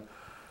God,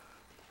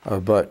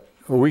 but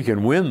we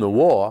can win the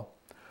war,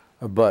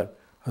 but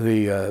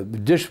the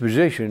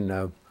disposition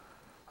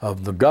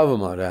of the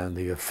government and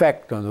the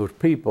effect on those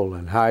people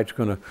and how it's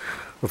going to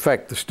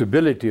affect the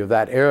stability of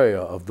that area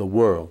of the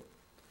world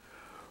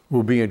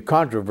will be in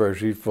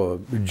controversy for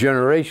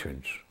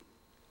generations.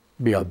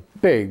 Be a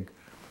big,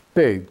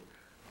 big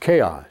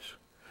chaos,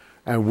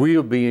 and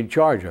we'll be in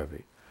charge of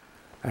it.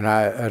 And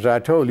as I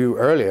told you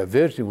earlier,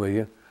 visiting with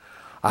you,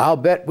 I'll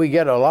bet we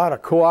get a lot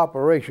of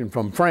cooperation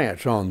from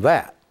France on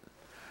that.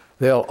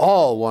 They'll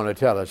all want to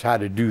tell us how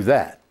to do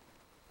that.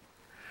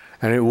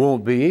 And it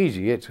won't be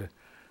easy.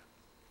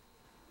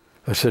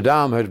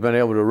 Saddam has been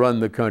able to run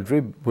the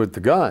country with the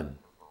gun.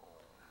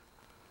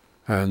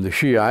 And the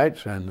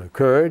Shiites and the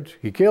Kurds,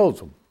 he kills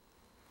them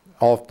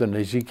often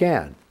as he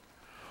can,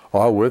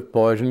 or with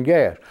poison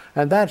gas.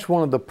 And that's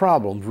one of the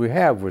problems we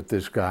have with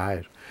this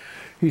guy.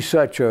 He's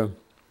such a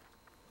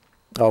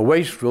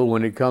wasteful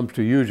when it comes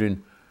to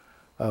using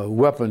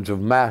weapons of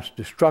mass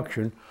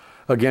destruction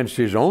against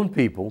his own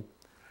people.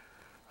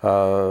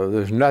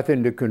 There's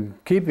nothing that can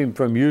keep him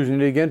from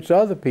using it against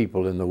other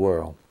people in the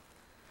world.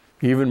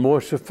 even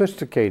more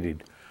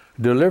sophisticated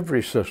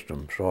delivery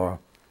systems or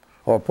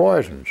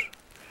poisons.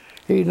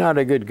 He's not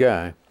a good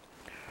guy.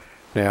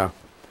 Now,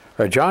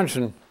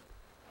 Johnson,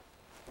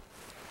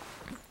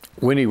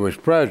 when he was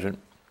president,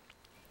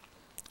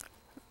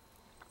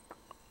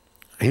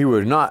 he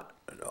was not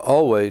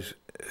always,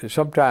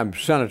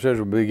 sometimes senators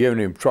would be giving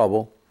him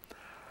trouble,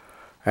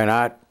 and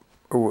it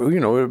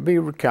would be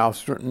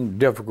recalcitrant and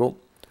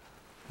difficult,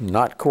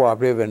 not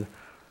cooperative, and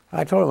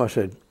I told him, I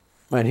said,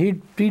 man, he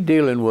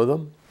dealing with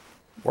them,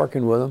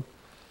 working with them.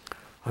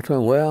 I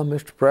told him, well,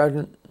 Mr.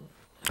 President,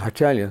 I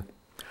tell you,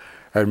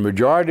 as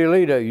majority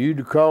leader,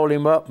 you'd called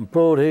him up and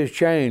pulled his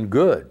chain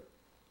good,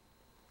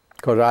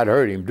 because I'd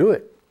heard him do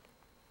it,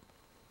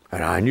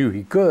 and I knew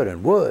he could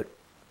and would.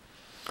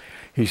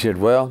 He said,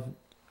 well,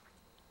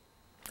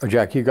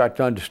 Jack, you got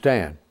to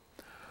understand,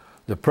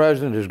 the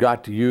president has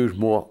got to use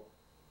more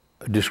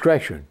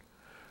discretion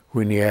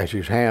when he has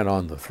his hand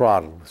on the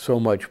throttle with so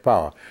much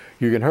power.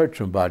 You can hurt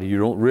somebody you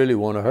don't really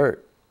want to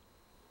hurt.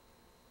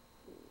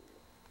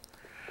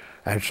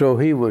 And so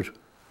he was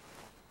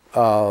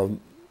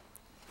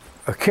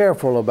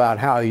careful about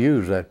how he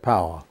used that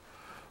power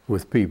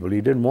with people.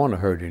 He didn't want to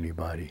hurt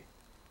anybody.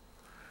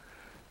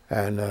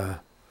 And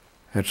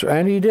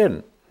he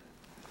didn't.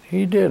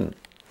 He didn't.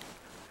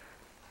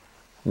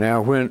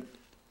 Now, when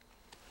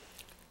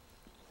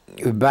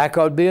back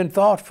on being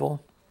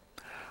thoughtful,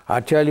 I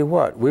tell you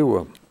what, we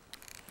were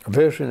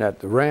visiting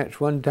at the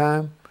ranch one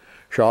time.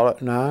 Charlotte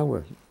and I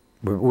we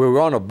were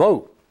on a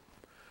boat,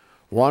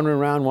 wandering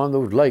around one of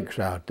those lakes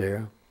out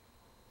there.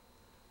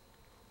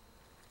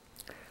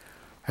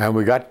 And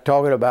we got to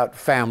talking about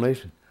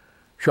families.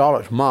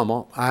 Charlotte's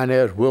mama,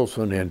 Inez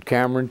Wilson in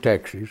Cameron,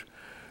 Texas,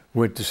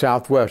 went to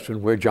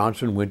Southwestern where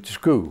Johnson went to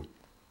school.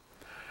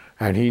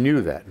 And he knew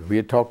that. We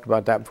had talked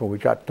about that before we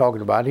got talking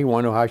about it. He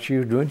wanted to know how she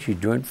was doing. She's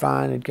doing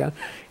fine. He said,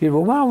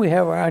 well, why don't we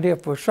have her out here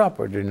for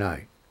supper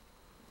tonight?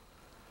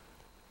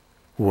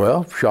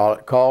 Well,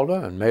 Charlotte called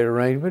her and made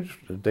arrangements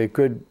that they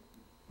could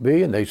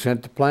be, and they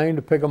sent the plane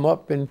to pick them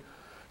up in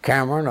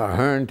Cameron or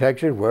Hearn,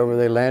 Texas, wherever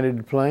they landed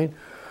the plane,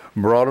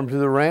 brought them to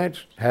the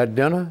ranch, had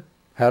dinner,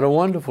 had a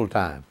wonderful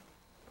time.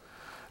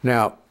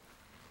 Now,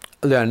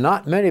 there are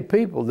not many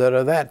people that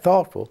are that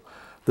thoughtful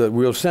that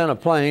we'll send a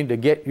plane to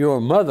get your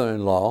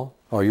mother-in-law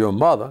or your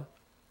mother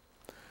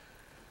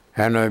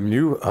and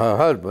her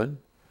husband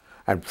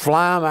and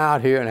fly them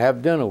out here and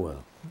have dinner with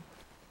them,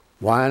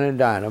 wine and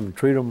dine them and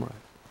treat them right.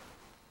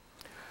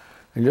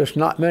 And just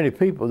not many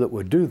people that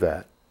would do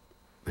that,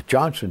 but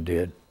Johnson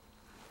did.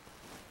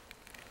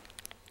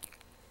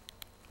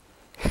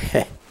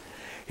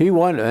 He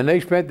wanted, and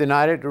they spent the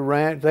night at the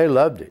ranch. They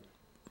loved it.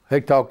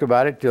 They talked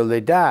about it till they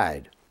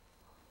died.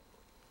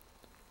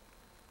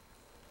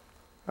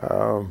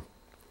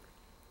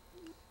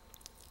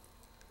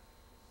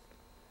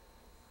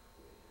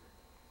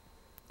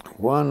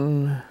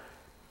 One,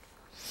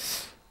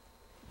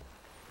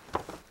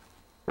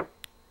 well,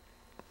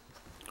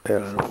 I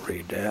don't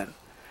read that.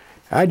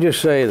 I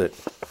just say that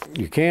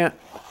you can't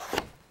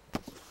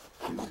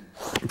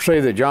say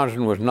that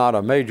Johnson was not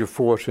a major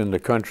force in the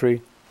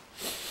country,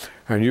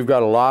 and you've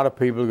got a lot of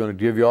people going to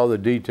give you all the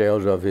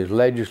details of his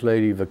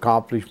legislative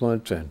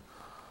accomplishments and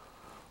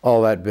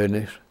all that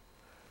business.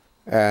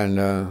 And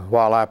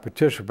while I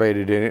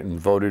participated in it and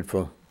voted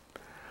for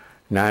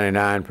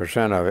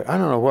 99% of it, I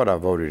don't know what I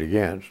voted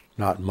against,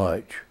 not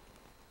much.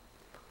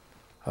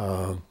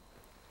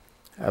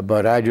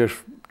 But I just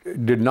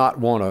did not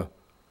want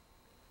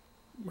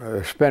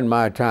to spend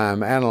my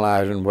time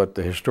analyzing what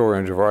the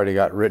historians have already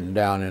got written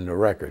down in the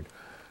record.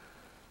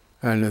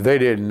 And they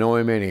didn't know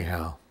him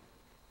anyhow.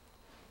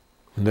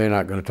 They're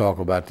not going to talk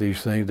about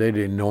these things. They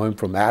didn't know him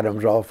from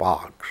Adams or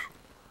Fox.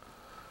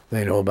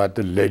 They know about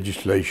the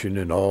legislation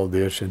and all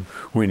this and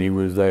when he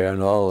was there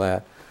and all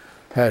that.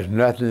 Has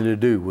nothing to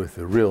do with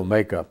the real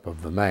makeup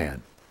of the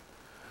man.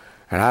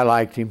 And I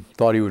liked him,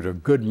 thought he was a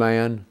good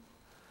man,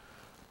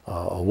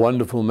 a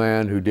wonderful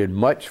man who did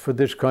much for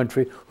this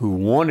country, who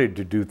wanted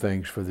to do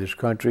things for this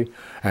country,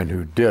 and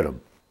who did them.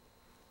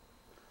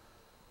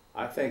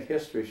 I think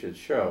history should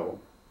show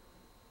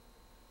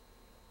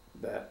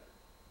that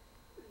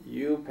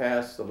you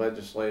passed the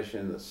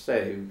legislation that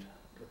saved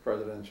the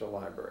presidential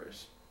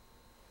libraries.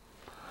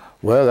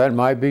 Well, that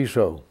might be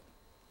so.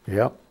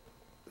 Yep.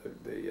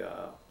 The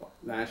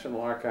National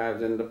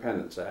Archives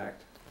Independence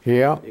Act.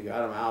 Yeah. You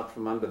got them out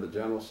from under the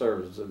General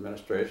Services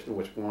Administration,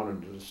 which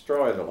wanted to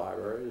destroy the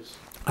libraries.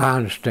 I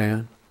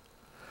understand.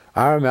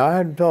 I remember, I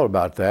hadn't thought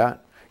about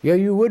that. Yeah,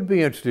 you would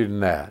be interested in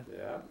that.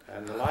 Yeah,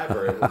 and the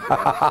library would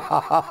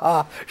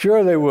be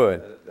Sure they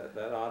would.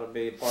 That ought to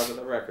be part of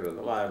the record of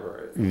the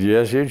library.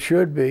 Yes, it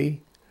should be.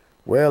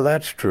 Well,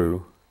 that's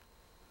true.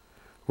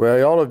 Well,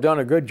 y'all have done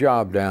a good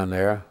job down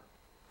there.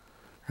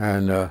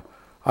 And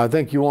I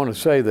think you want to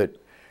say that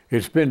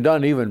it's been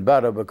done even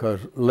better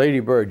because Lady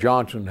Bird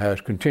Johnson has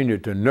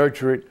continued to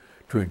nurture it,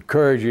 to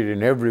encourage it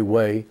in every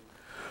way,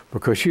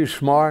 because she's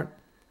smart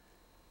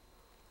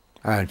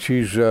and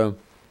she's got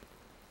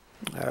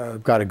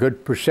a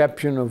good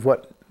perception of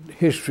what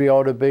history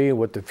ought to be and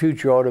what the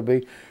future ought to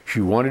be.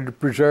 She wanted to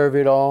preserve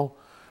it all,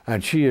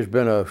 and she has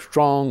been a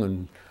strong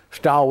and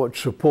stalwart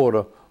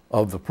supporter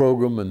of the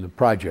program and the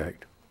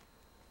project.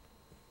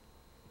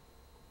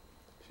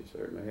 She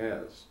certainly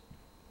has.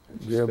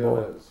 And she Yeah, still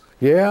boy. is.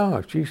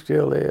 Yeah, she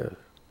still is.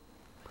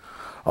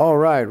 All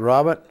right,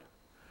 Robert.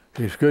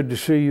 It's good to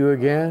see you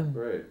again.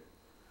 Great.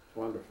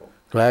 Wonderful.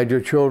 Glad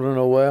your children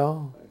are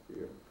well. Thank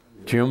you.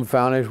 Jim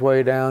found his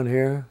way down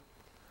here.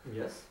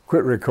 Yes.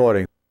 Quit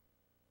recording.